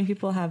 Have you seen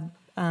people have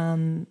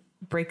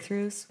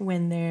breakthroughs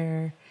when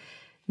they're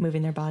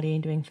moving their body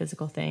and doing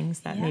physical things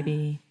that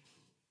maybe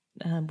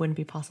wouldn't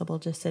be possible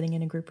just sitting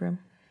in a group room?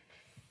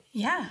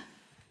 Yeah.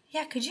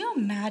 Yeah. Could you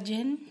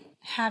imagine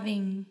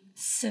having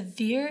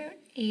severe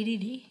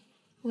ADD,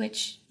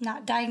 which,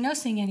 not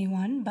diagnosing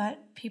anyone,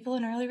 but people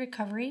in early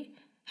recovery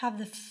have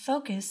the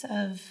focus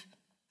of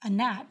a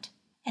gnat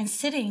and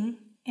sitting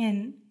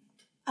in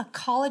a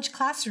college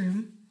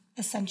classroom,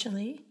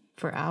 essentially,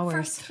 For for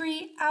hours.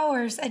 3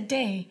 hours a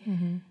day?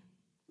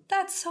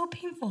 That's so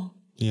painful.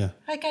 Yeah.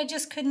 I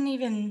just couldn't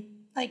even,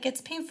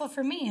 it's painful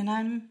for me, and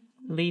I'm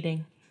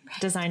Leading.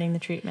 Designing the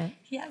treatment.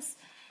 Yes.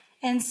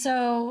 And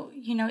so,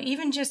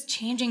 even just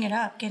changing it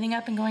up, getting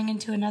up and going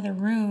into another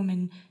room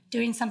and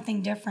doing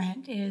something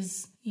different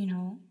is,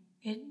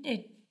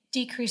 it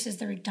decreases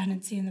the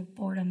redundancy and the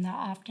boredom that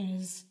often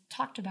is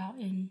talked about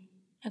in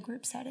a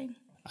group setting.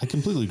 I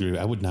completely agree.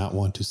 I would not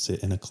want to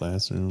sit in a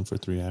classroom for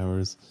 3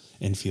 hours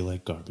and feel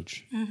like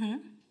garbage. Mm-hmm.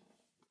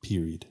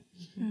 Period.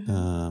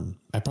 Mm-hmm.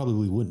 I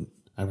probably wouldn't.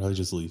 I'd probably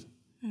just leave.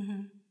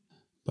 Mm-hmm.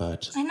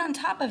 And on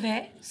top of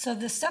it, so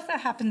the stuff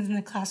that happens in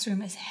the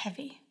classroom is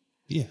heavy.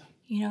 Yeah.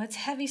 It's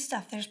heavy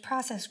stuff. There's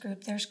process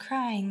group, there's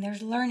crying,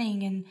 there's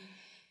learning. And,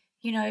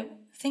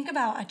 think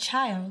about a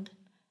child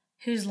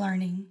who's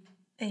learning.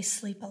 They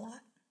sleep a lot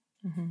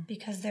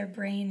because their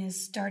brain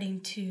is starting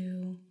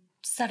to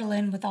settle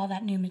in with all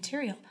that new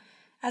material.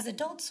 As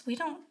adults, we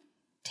don't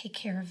take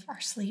care of our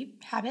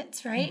sleep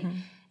habits, right? Mm-hmm.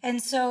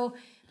 And so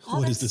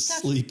what is this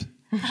sleep?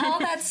 All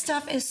that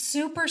stuff is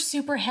super,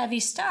 super heavy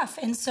stuff.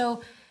 And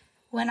so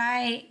when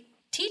I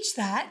teach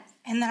that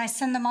and then I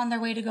send them on their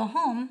way to go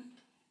home,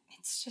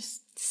 it's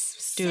just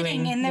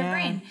sitting in their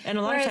brain. And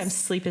a lot of times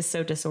sleep is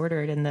so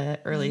disordered in the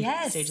early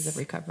stages of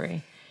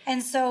recovery.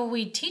 And so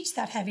we teach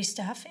that heavy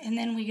stuff and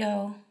then we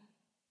go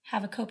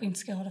have a coping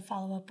skill to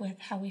follow up with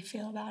how we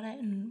feel about it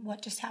and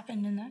what just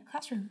happened in that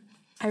classroom.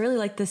 I really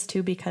like this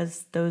too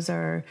because those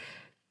are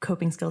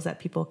coping skills that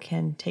people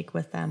can take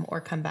with them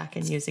or come back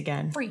and use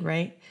again, free.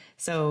 Right?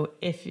 So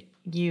if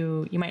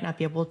you might not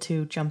be able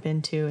to jump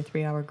into a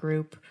 3-hour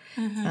group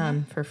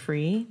for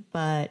free,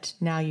 but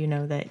now you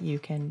know that you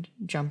can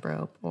jump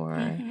rope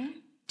or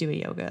do a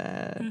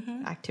yoga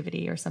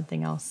activity or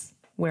something else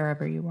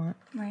wherever you want.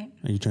 Right.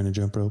 Are you trying to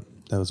jump rope?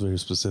 That was very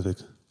specific.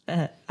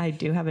 I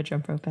do have a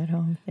jump rope at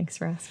home. Thanks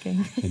for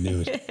asking. I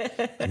knew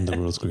it. I'm the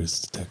world's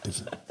greatest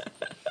detective.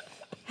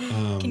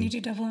 Can you do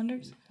double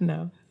unders?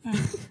 No.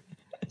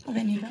 Well,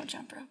 then you don't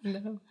jump rope.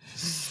 No.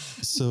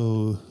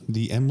 So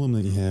the emblem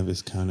that you have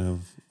is kind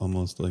of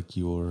almost like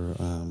your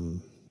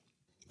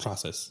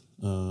process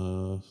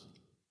of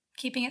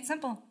keeping it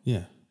simple.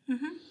 Yeah.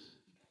 Mm-hmm.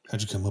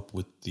 How'd you come up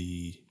with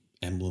the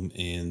emblem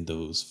and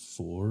those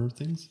 4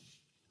 things?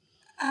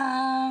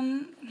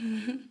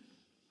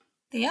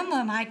 The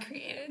emblem I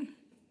created.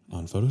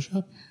 On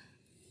Photoshop?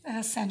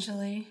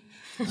 Essentially.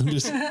 I'm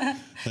just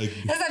like,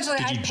 essentially,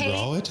 did you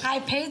draw it? I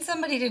paid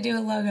somebody to do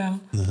a logo.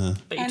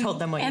 But you told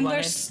them what you wanted. wanted. And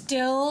they're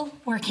still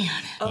working on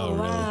it. Oh,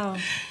 wow.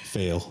 Really?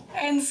 Fail.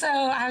 And so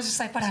I was just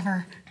like,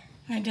 whatever.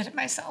 And I did it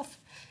myself.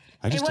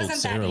 I just told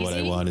Sarah what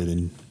I wanted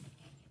and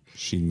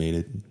she made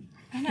it.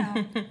 I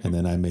know. And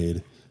then I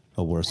made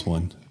a worse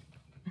one.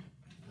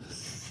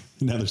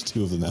 Now there's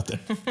 2 of them out there.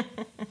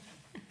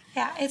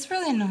 Yeah, it's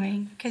really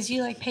annoying because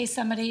you pay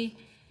somebody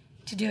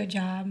to do a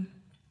job.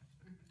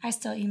 I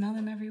still email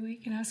them every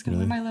week and ask them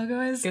what my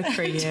logo is. Good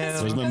for you.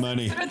 Where's my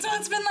money? So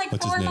it's been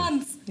What's 4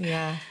 months.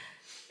 Yeah.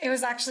 It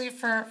was actually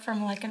from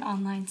an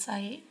online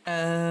site.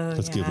 Oh,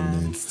 Let's give him a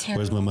name.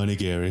 Where's my money,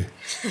 Gary?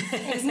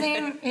 His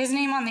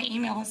name on the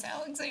email is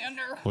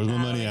Alexander. Where's my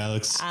money,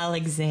 Alex?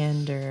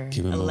 Alexander.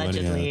 Give him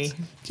allegedly. my money, Alex.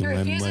 He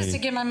refuses to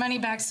give my money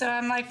back, so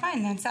I'm like,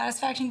 fine, then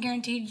satisfaction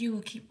guaranteed. You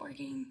will keep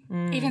working,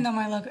 even though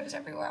my logo is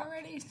everywhere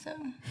already. So,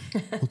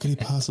 what could he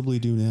possibly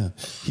do now?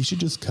 He should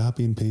just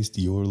copy and paste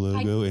your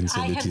logo and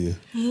send it to you.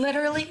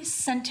 Literally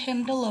sent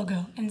him the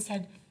logo and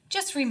said,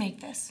 just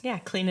remake this. Yeah,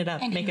 clean it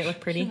up, And make it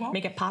look pretty,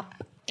 make it pop.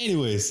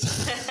 Anyways,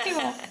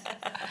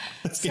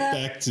 let's get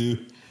back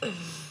to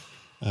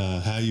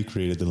how you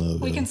created the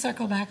logo. We can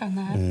circle back on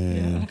that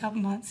in a couple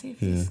months, see if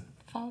he's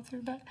followed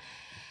through. But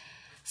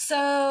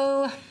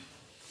so,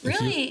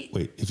 really,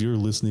 if you're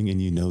listening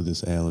and you know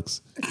this,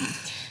 Alex,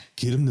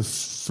 get him to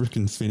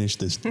freaking finish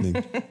this thing.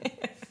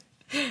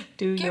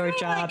 Do Give your me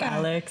job,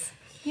 Alex.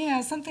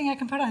 Something I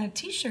can put on a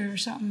T-shirt or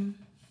something.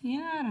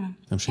 Yeah, I don't know.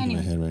 I'm shaking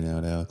my head right now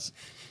at Alex.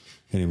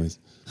 Anyways,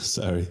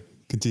 sorry.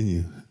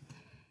 Continue.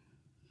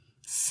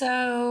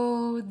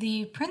 So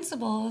the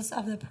principles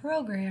of the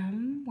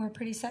program were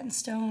pretty set in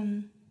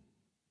stone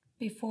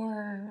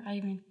before I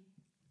even...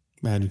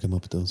 How'd you come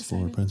up with those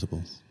 4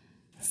 principles?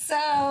 So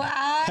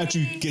How'd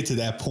you get to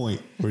that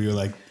point where you're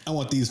like, I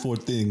want these 4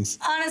 things?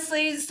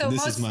 Honestly, so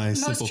most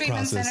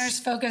treatment centers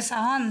focus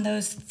on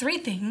those 3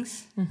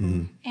 things.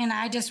 Mm-hmm. And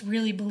I just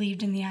really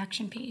believed in the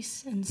action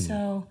piece. And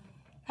so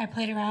I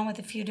played around with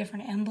a few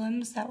different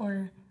emblems that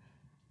were,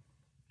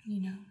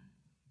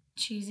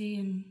 cheesy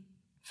and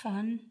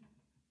fun.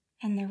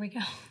 And there we go.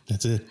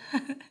 That's it.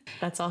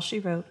 That's all she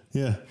wrote.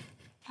 Yeah.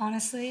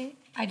 Honestly,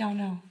 I don't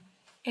know.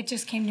 It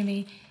just came to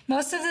me.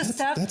 Most of the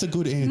stuff... That's a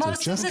good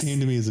answer. Just came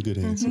to me as a good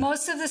answer.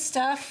 Most of the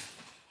stuff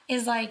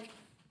is like,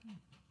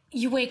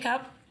 you wake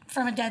up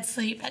from a dead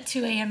sleep at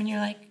 2 a.m. and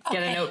you're like, okay.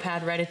 Get a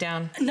notepad, write it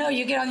down. No,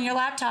 you get on your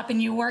laptop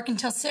and you work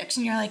until 6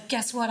 and you're like,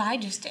 guess what I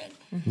just did?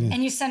 Mm-hmm.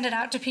 And you send it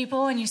out to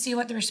people and you see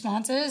what the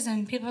response is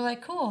and people are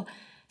like, cool.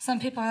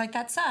 Some people are like,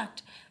 that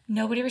sucked.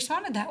 Nobody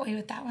responded that way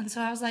with that one. So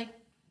I was like,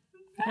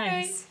 all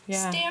right,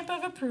 stamp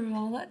of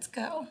approval. Let's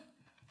go.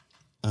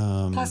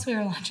 Plus, we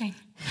were launching.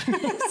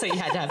 So you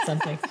had to have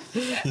something.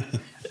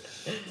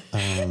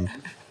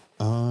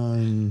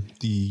 On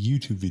the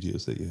YouTube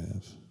videos that you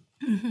have,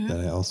 that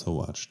I also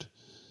watched.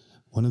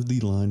 One of the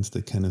lines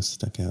that kind of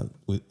stuck out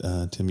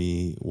to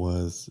me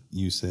was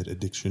you said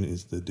addiction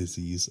is the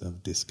disease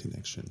of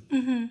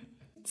disconnection.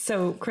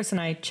 So Chris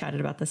and I chatted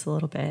about this a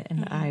little bit,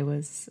 and I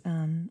was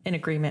in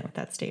agreement with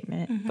that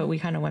statement, but we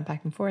kind of went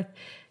back and forth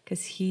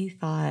because he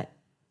thought,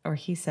 or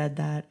he said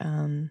that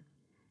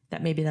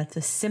that maybe that's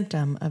a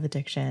symptom of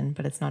addiction,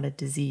 but it's not a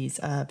disease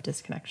of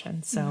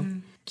disconnection. So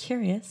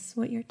curious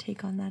what your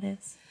take on that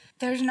is.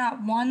 There's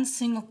not one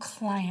single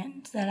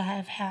client that I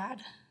have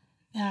had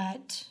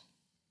that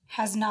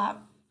has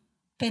not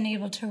been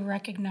able to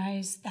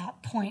recognize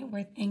that point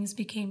where things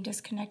became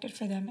disconnected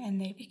for them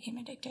and they became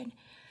addicted.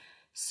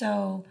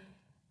 So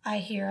I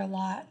hear a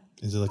lot.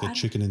 Is it like a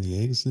chicken and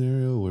the egg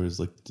scenario, or is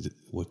like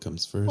what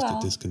comes first, the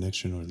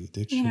disconnection or the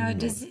addiction? You know,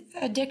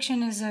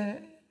 addiction is a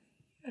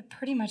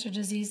pretty much a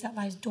disease that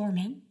lies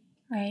dormant,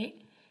 right?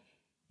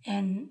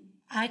 And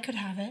I could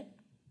have it.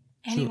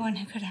 Anyone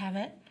who could have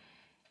it.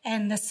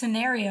 And the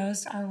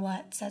scenarios are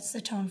what sets the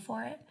tone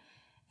for it.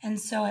 And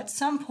so at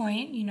some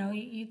point, you know,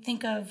 you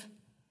think of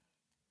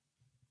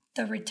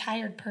the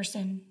retired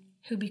person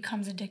who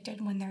becomes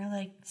addicted when they're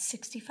like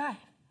 65.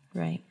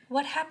 Right.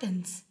 What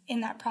happens in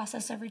that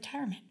process of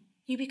retirement?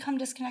 You become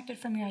disconnected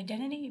from your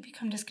identity, you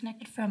become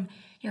disconnected from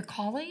your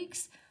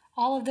colleagues,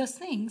 all of those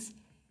things,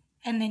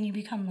 and then you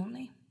become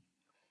lonely.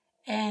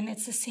 And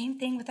it's the same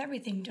thing with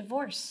everything.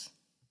 Divorce,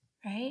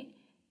 right?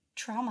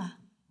 Trauma.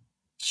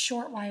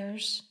 Short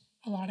wires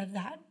a lot of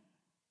that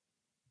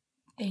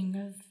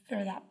thing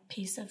or that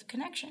piece of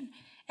connection.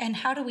 And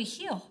how do we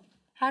heal?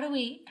 How do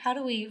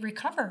we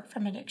recover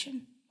from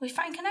addiction? We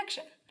find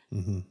connection,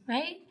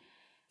 right?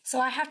 So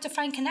I have to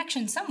find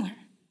connection somewhere,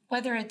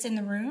 whether it's in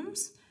the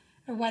rooms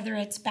or whether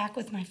it's back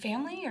with my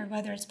family or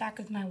whether it's back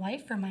with my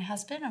wife or my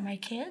husband or my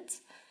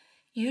kids.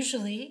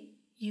 Usually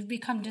you've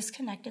become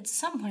disconnected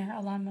somewhere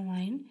along the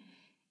line,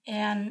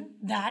 and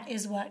that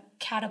is what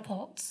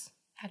catapults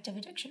active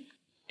addiction.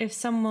 If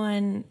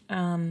someone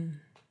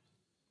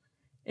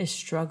is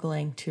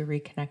struggling to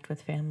reconnect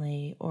with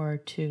family or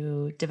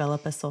to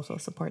develop a social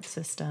support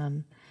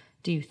system,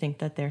 do you think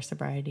that their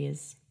sobriety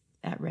is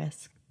at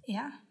risk?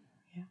 Yeah.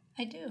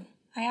 I do.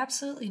 I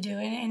absolutely do.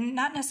 And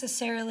not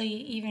necessarily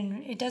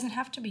even, it doesn't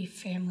have to be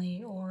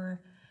family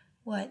or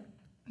what,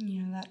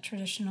 you know, that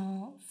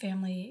traditional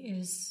family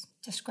is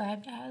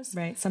described as.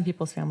 Right. Some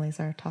people's families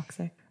are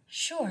toxic.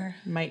 Sure.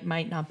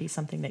 Might not be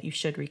something that you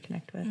should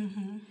reconnect with.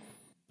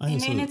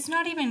 And it's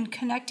not even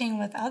connecting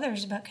with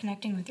others, but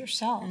connecting with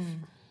yourself.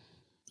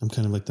 I'm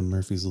kind of like the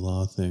Murphy's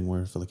Law thing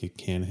where if like it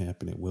can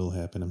happen, it will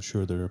happen. I'm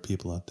sure there are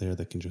people out there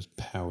that can just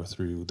power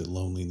through the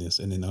loneliness,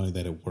 and then not only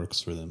that, it works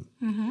for them.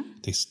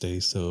 They stay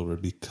sober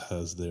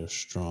because they're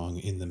strong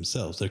in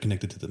themselves. They're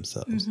connected to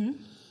themselves.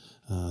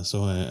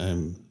 So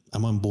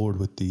I'm on board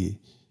with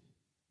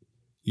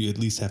you at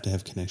least have to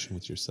have connection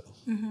with yourself.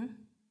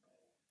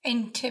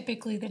 And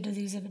typically the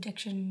disease of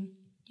addiction,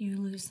 you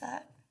lose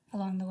that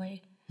along the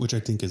way. Which I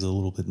think is a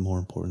little bit more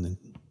important than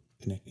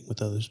connecting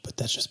with others, but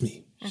that's just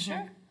me.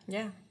 Sure.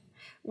 Yeah.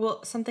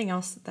 Well, something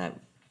else that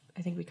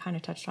I think we kind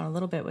of touched on a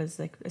little bit was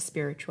like a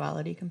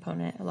spirituality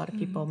component. A lot of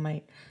people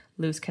might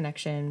lose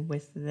connection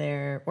with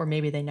or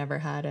maybe they never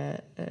had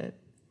a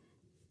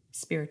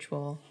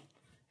spiritual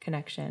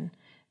connection.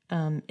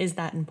 Is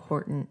that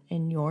important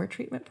in your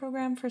treatment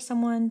program for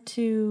someone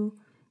to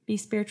be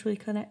spiritually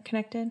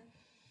connected?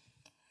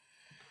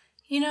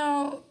 You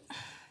know,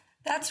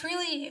 that's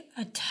really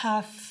a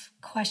tough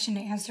question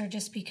to answer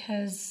just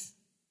because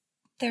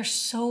there's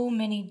so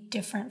many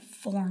different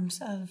forms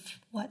of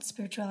what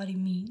spirituality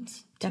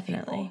means.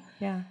 Definitely.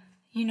 Yeah.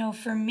 You know,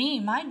 for me,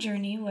 my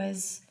journey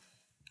was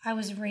I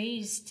was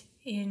raised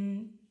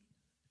in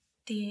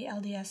the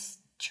LDS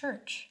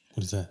church.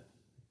 What is that?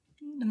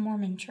 The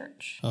Mormon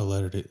church. Oh,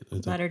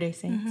 Latter-day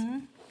Saints.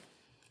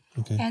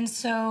 Okay. And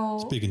so...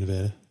 It's big in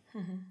Nevada.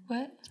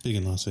 What? It's big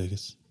in Las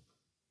Vegas.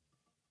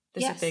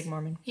 There's a big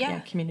Mormon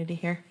community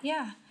here.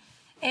 Yeah.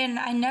 And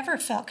I never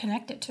felt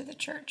connected to the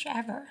church,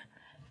 ever.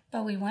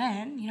 But we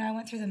went. You know, I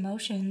went through the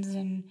motions,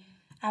 and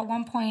at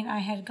one point I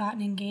had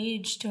gotten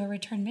engaged to a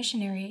returned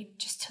missionary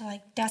just to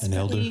like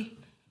desperately...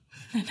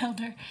 An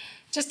elder.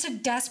 Just to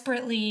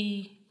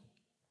desperately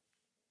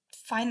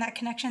find that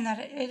connection that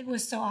it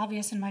was so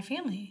obvious in my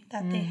family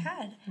that they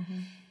had.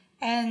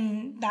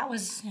 And that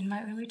was in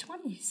my early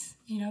 20s,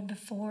 you know,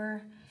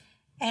 before...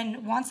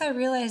 And once I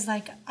realized,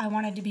 like, I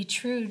wanted to be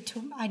true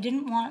to, I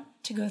didn't want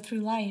to go through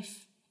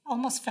life,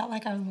 almost felt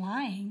like I was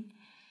lying.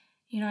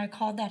 You know, I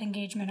called that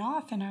engagement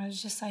off, and I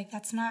was just like,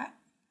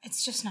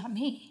 it's just not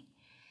me.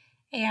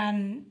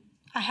 And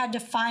I had to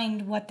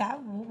find what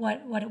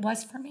it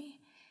was for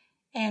me.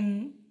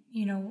 And,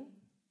 you know,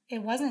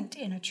 it wasn't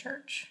in a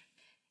church.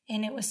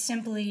 And it was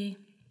simply,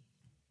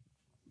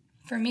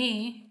 for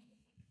me,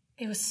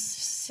 it was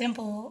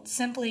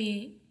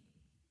simply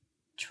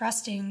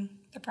trusting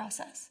the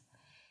process.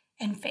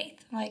 And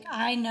faith. Like,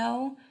 I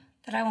know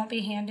that I won't be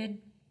handed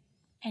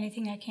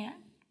anything I can't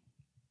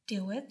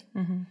deal with.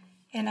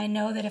 And I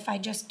know that if I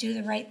just do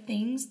the right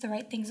things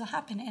will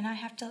happen. And I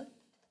have to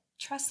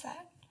trust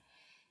that.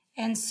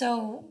 And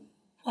so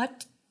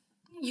what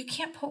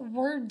can't put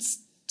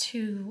words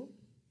to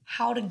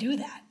how to do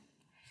that.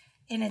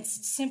 And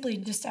it's simply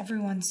just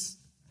everyone's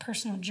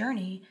personal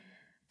journey.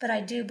 But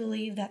I do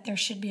believe that there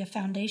should be a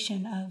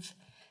foundation of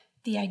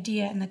the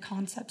idea and the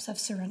concepts of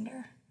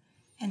surrender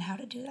and how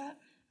to do that.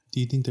 Do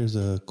you think there's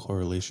a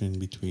correlation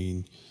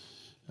between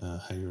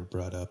how you were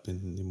brought up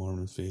in the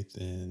Mormon faith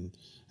and,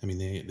 I mean,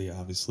 they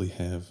obviously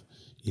have,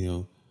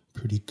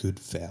 pretty good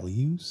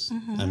values.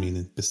 I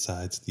mean,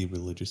 besides the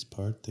religious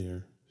part,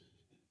 they're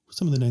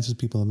some of the nicest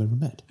people I've ever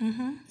met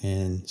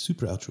and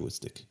super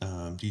altruistic.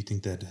 Do you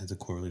think that has a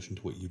correlation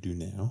to what you do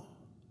now?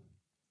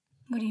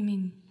 What do you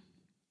mean?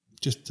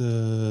 Just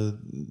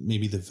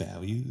maybe the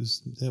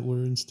values that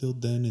were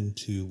instilled then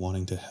into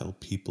wanting to help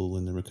people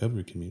in the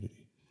recovery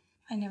community.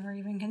 I never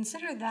even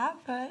considered that,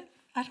 but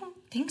I don't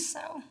think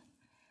so.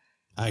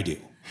 I do.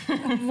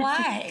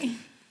 Why?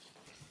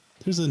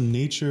 There's a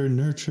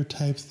nature-nurture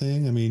type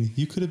thing. I mean,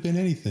 you could have been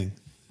anything.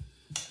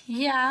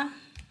 Yeah,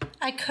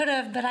 I could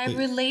have, but I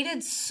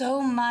related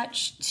so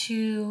much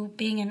to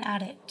being an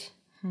addict.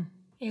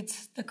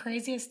 It's the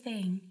craziest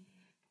thing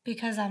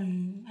because I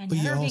but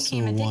never you also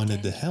became addicted.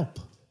 wanted to help.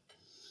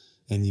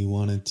 And you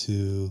wanted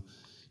to,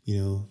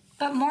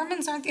 But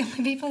Mormons aren't the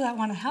only people that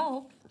want to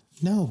help.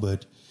 No,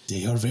 but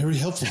they are very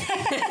helpful.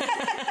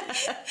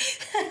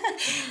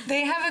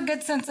 They have a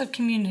good sense of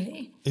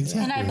community.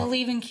 Exactly. And I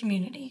believe in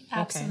community.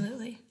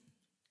 Absolutely. Okay.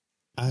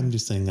 I'm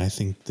just saying I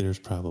think there's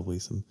probably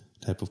some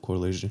type of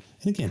correlation.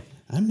 And again,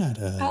 I'm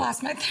not I'll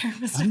ask my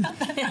therapist about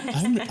that.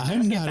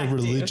 I'm not a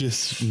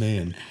religious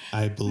man.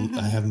 I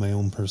have my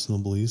own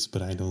personal beliefs,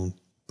 but I don't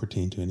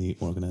pertain to any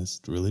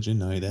organized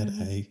religion.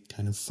 I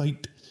kind of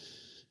fight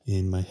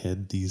in my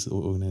head these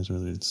organized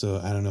religions.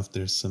 So I don't know if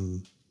there's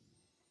some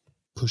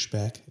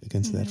pushback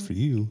against that for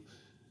you,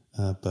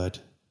 but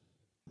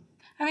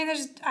I mean,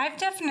 I've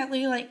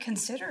definitely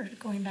considered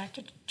going back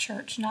to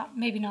church.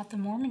 Maybe not the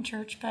Mormon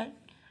church, but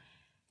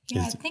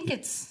I think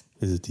it's.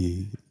 Is it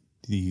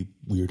the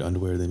weird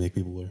underwear they make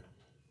people wear?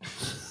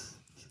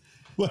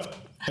 What?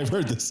 I've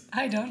heard this.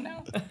 I don't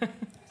know.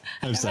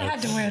 I'm sorry.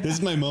 had to wear This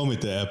is my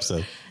moment to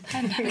episode.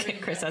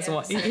 Chris has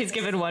one. He's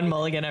given one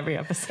mulligan every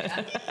episode.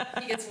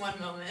 He gets one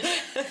moment.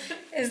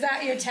 Is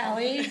that your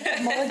tally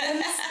of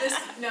mulligans?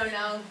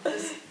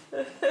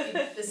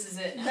 This is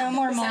it. No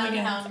more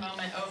mulligans. Sound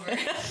moment over.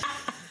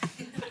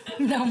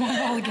 No more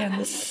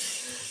mulligans.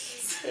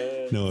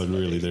 No,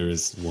 really, there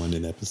is one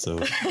in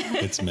episode.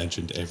 It's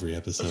mentioned every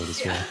episode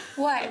as well.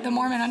 What? The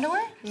Mormon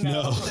underwear?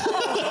 No. It's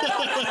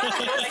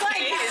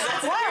like,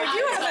 wow,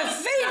 you have a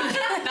thing.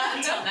 Not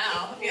until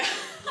now. Yeah.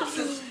 I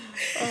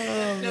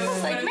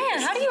was like,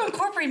 man, how do you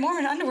incorporate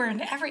Mormon underwear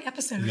into every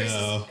episode?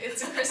 No.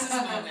 It's a Chris's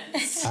moment.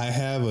 I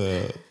have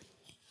a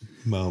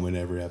moment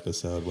every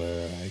episode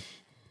where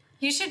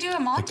You should do a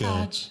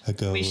montage. I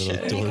go a little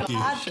should. Make a dorky.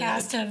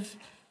 podcast of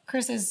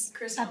Chris's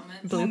Chris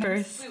moments.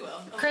 Bloopers. We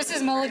will.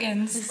 Chris's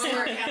mulligans. When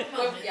we're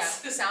yeah,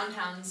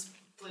 Soundhounds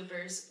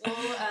bloopers.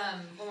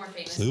 When we're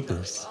famous.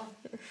 Bloopers.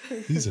 We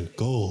will. These are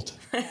gold.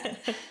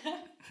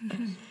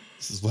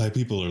 This is why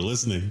people are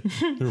listening.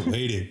 They're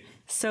waiting.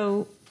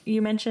 So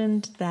you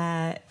mentioned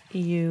that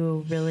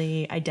you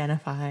really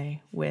identify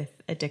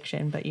with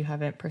addiction, but you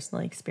haven't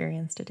personally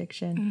experienced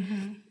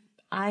addiction.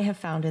 I have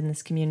found in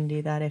this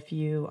community that if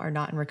you are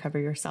not in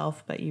recovery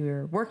yourself, but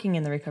you're working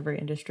in the recovery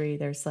industry,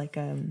 there's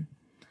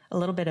a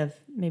little bit of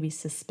maybe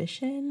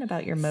suspicion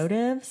about your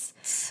motives.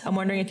 So I'm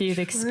wondering if you've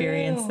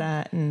experienced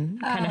that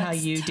and kind of how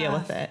you deal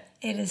with it.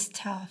 It is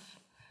tough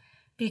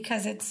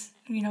because it's,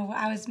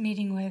 I was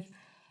meeting with,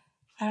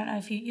 I don't know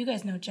if you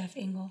guys know Jeff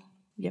Engel.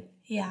 Yep.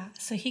 Yeah.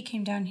 So he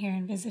came down here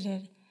and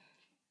visited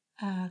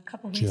a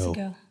couple weeks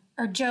ago.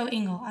 Or Joe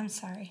Engel. I'm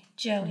sorry.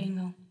 Joe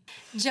Engel.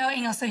 Joe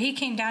Engel. So he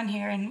came down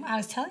here and I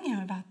was telling him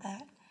about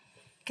that.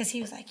 Because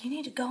he was like, you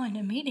need to go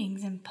into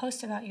meetings and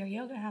post about your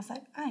yoga. And I was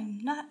like,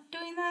 I'm not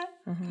doing that.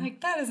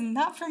 That is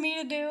not for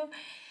me to do.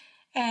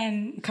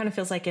 And It kind of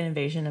feels like an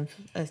invasion of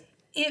a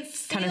it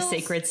feels kind of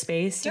sacred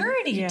space.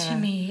 dirty to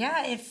me.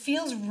 Yeah, it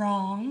feels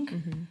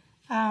wrong.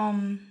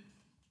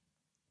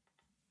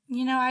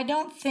 I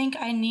don't think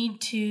I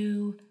need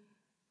to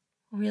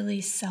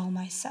really sell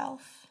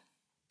myself.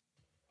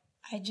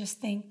 I just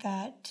think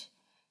that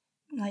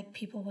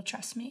people will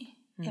trust me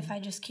if I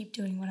just keep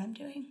doing what I'm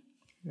doing.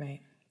 Right.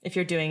 If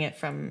you're doing it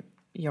from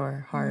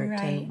your heart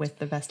Right. and with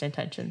the best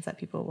intentions, that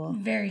people will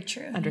Very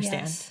true.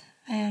 understand. Yes.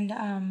 And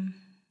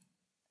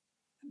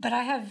but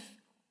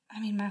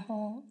my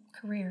whole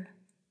career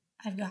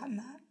I've gotten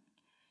that.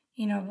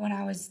 When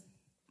I was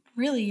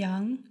really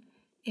young,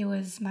 it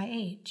was my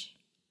age.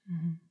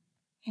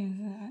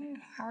 And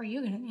how are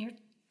you you're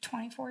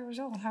 24 years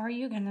old. How are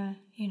you gonna,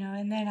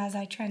 and then as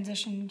I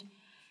transitioned,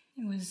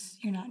 it was,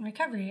 you're not in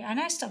recovery. And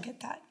I still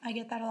get that. I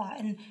get that a lot.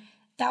 And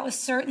that was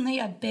certainly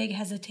a big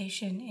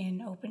hesitation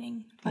in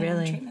opening my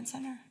own treatment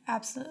center.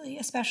 Absolutely.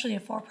 Especially a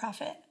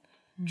for-profit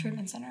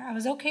treatment center. I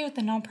was okay with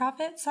the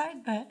nonprofit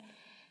side, but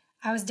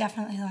I was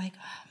definitely like,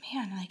 oh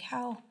man,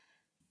 how,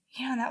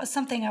 and that was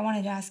something I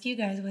wanted to ask you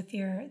guys with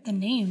the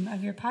name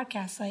of your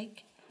podcast,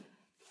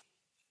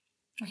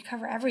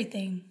 Recover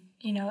Everything.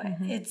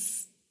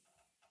 It's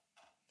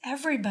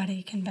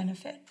everybody can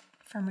benefit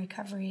from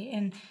recovery.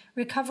 And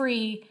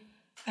recovery,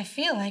 I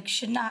feel like,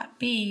 should not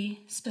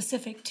be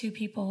specific to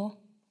people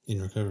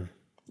In recovery.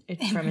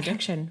 From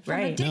addiction,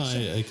 right? No,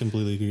 I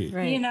completely agree.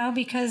 Right. you know,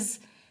 because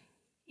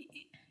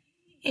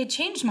it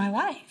changed my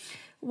life.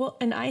 Well,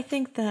 and I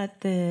think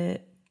that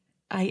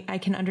I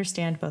can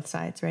understand both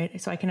sides,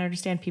 right? So I can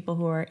understand people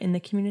who are in the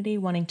community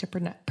wanting to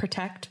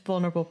protect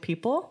vulnerable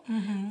people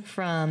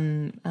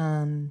from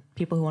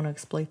people who want to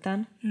exploit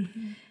them.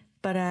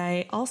 But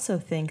I also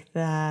think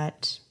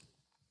that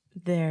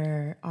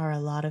there are a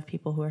lot of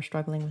people who are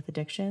struggling with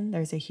addiction.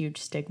 There's a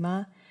huge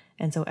stigma,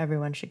 and so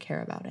everyone should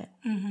care about it,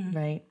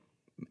 right?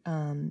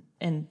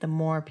 And the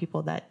more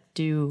people that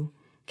do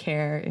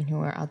care and who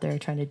are out there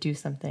trying to do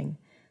something,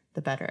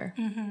 the better.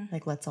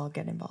 Like, let's all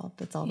get involved.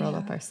 Let's all roll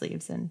up our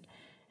sleeves and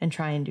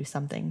try and do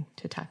something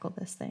to tackle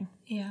this thing.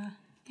 Yeah,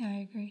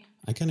 I agree.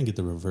 I kind of get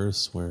the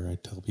reverse where I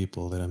tell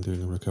people that I'm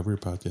doing a recovery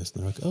podcast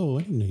and they're like, oh,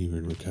 I didn't know you were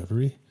in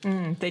recovery.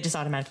 They just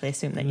automatically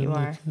assume that you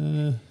are.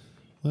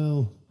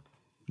 Well,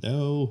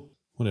 no,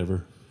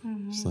 whatever.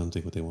 Just let them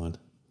take what they want.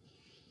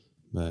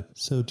 But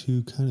so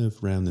to kind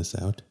of round this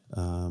out,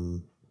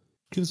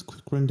 give us a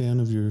quick rundown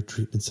of your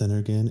treatment center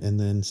again, and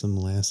then some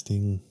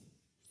lasting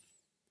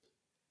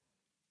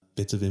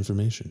bits of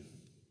information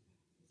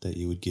that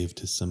you would give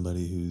to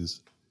somebody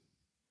who's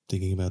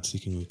thinking about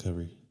seeking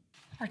recovery.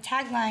 Our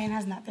tagline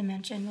has not been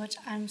mentioned, which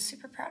I'm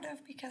super proud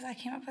of because I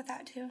came up with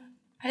that too.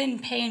 I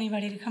didn't pay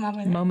anybody to come up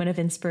with it. Moment of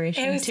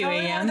inspiration, It was 2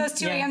 totally a.m. one of those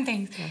 2 a.m.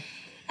 things. Yeah.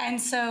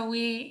 And so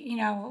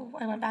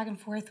I went back and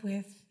forth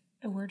with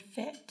the word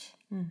fit.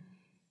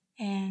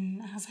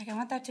 And I was like, I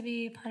want that to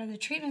be a part of the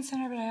treatment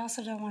center, but I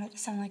also don't want it to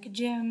sound like a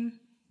gym.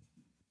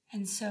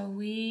 And so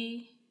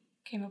we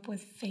came up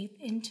with Faith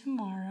in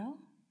Tomorrow,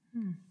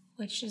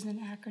 which is an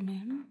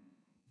acronym.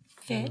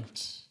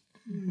 FIT.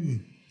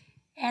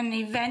 And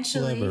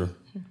eventually, Clever.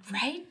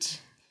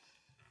 right?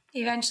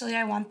 Eventually,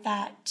 I want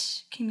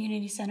that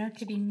community center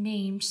to be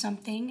named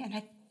something. And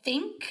I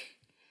think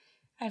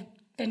I've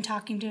been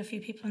talking to a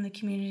few people in the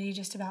community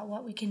just about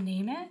what we can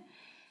name it.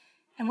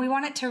 And we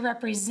want it to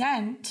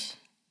represent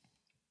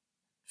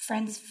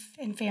friends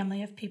and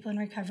family of people in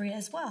recovery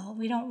as well.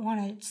 We don't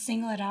want to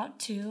single it out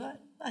to,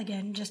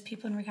 again, just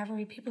people in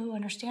recovery, people who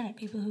understand it,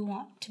 people who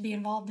want to be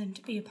involved and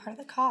to be a part of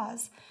the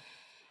cause.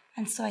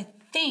 And so I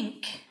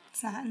think,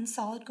 it's not in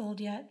solid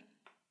gold yet,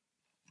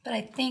 but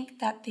I think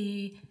that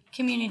the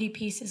community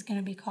piece is going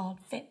to be called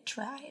Fit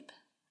Tribe.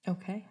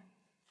 Okay.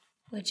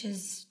 Which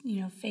is,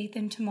 faith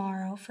in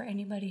tomorrow for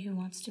anybody who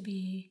wants to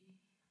be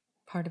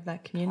Part of that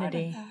part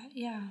community. of that.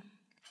 Yeah.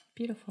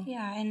 Beautiful.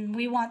 Yeah, and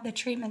we want the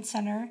treatment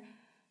center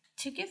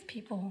to give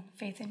people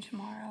faith in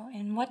tomorrow.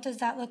 And what does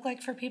that look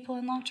like for people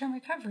in long-term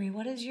recovery?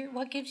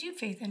 What gives you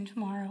faith in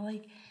tomorrow?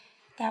 Like,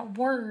 that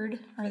word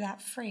or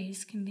that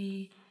phrase can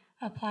be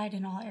applied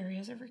in all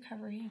areas of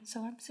recovery.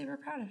 So I'm super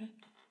proud of it.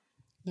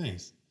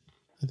 Nice.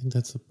 I think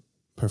that's a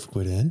perfect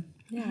way to end.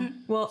 Yeah.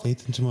 Well,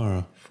 Faith in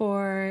tomorrow.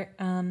 for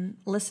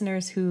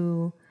listeners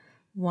who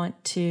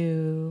want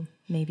to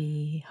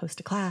maybe host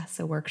a class,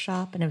 a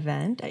workshop, an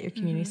event at your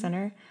community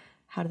center,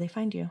 how do they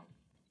find you?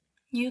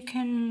 You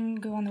can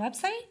go on the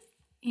website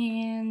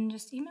and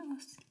just email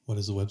us. What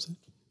is the website?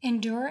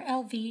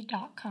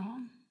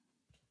 EndureLV.com.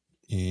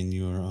 And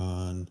you're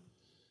on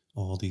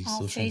all these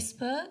On social...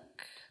 Facebook,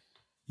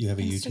 You have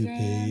a Instagram, YouTube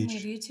page. we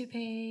have a YouTube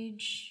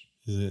page.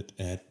 Is it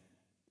at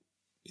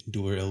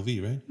Endure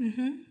LV,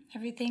 right?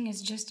 Everything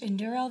is just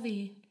Endure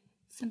LV.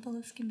 Simple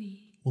as can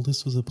be. Well,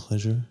 this was a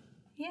pleasure.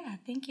 Yeah,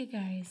 thank you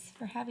guys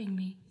for having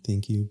me.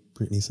 Thank you,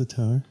 Brittany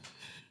Satar.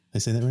 I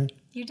say that right?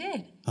 You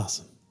did.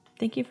 Awesome.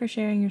 Thank you for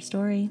sharing your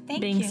story,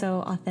 Thank being you.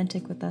 so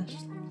authentic with us.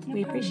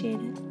 We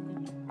appreciate it.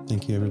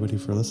 Thank you, everybody,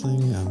 for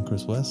listening. I'm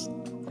Chris West.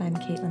 I'm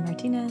Caitlin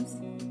Martinez.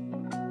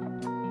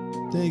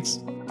 Thanks.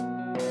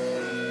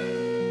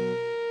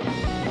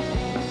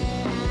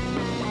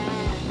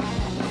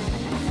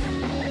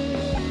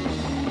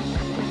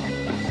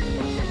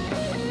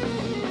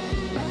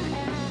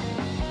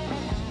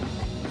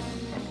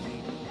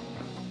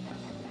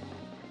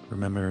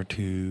 Remember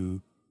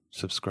to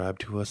subscribe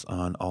to us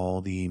on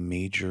all the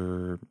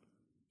major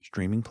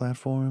streaming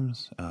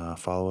platforms.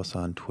 Follow us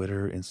on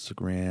Twitter,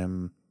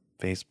 Instagram,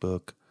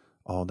 Facebook,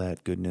 all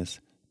that goodness.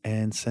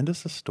 And send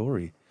us a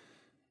story.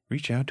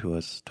 Reach out to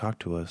us. Talk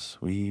to us.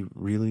 We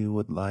really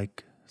would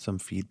like some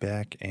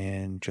feedback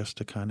and just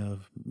to kind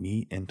of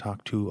meet and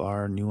talk to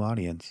our new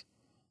audience.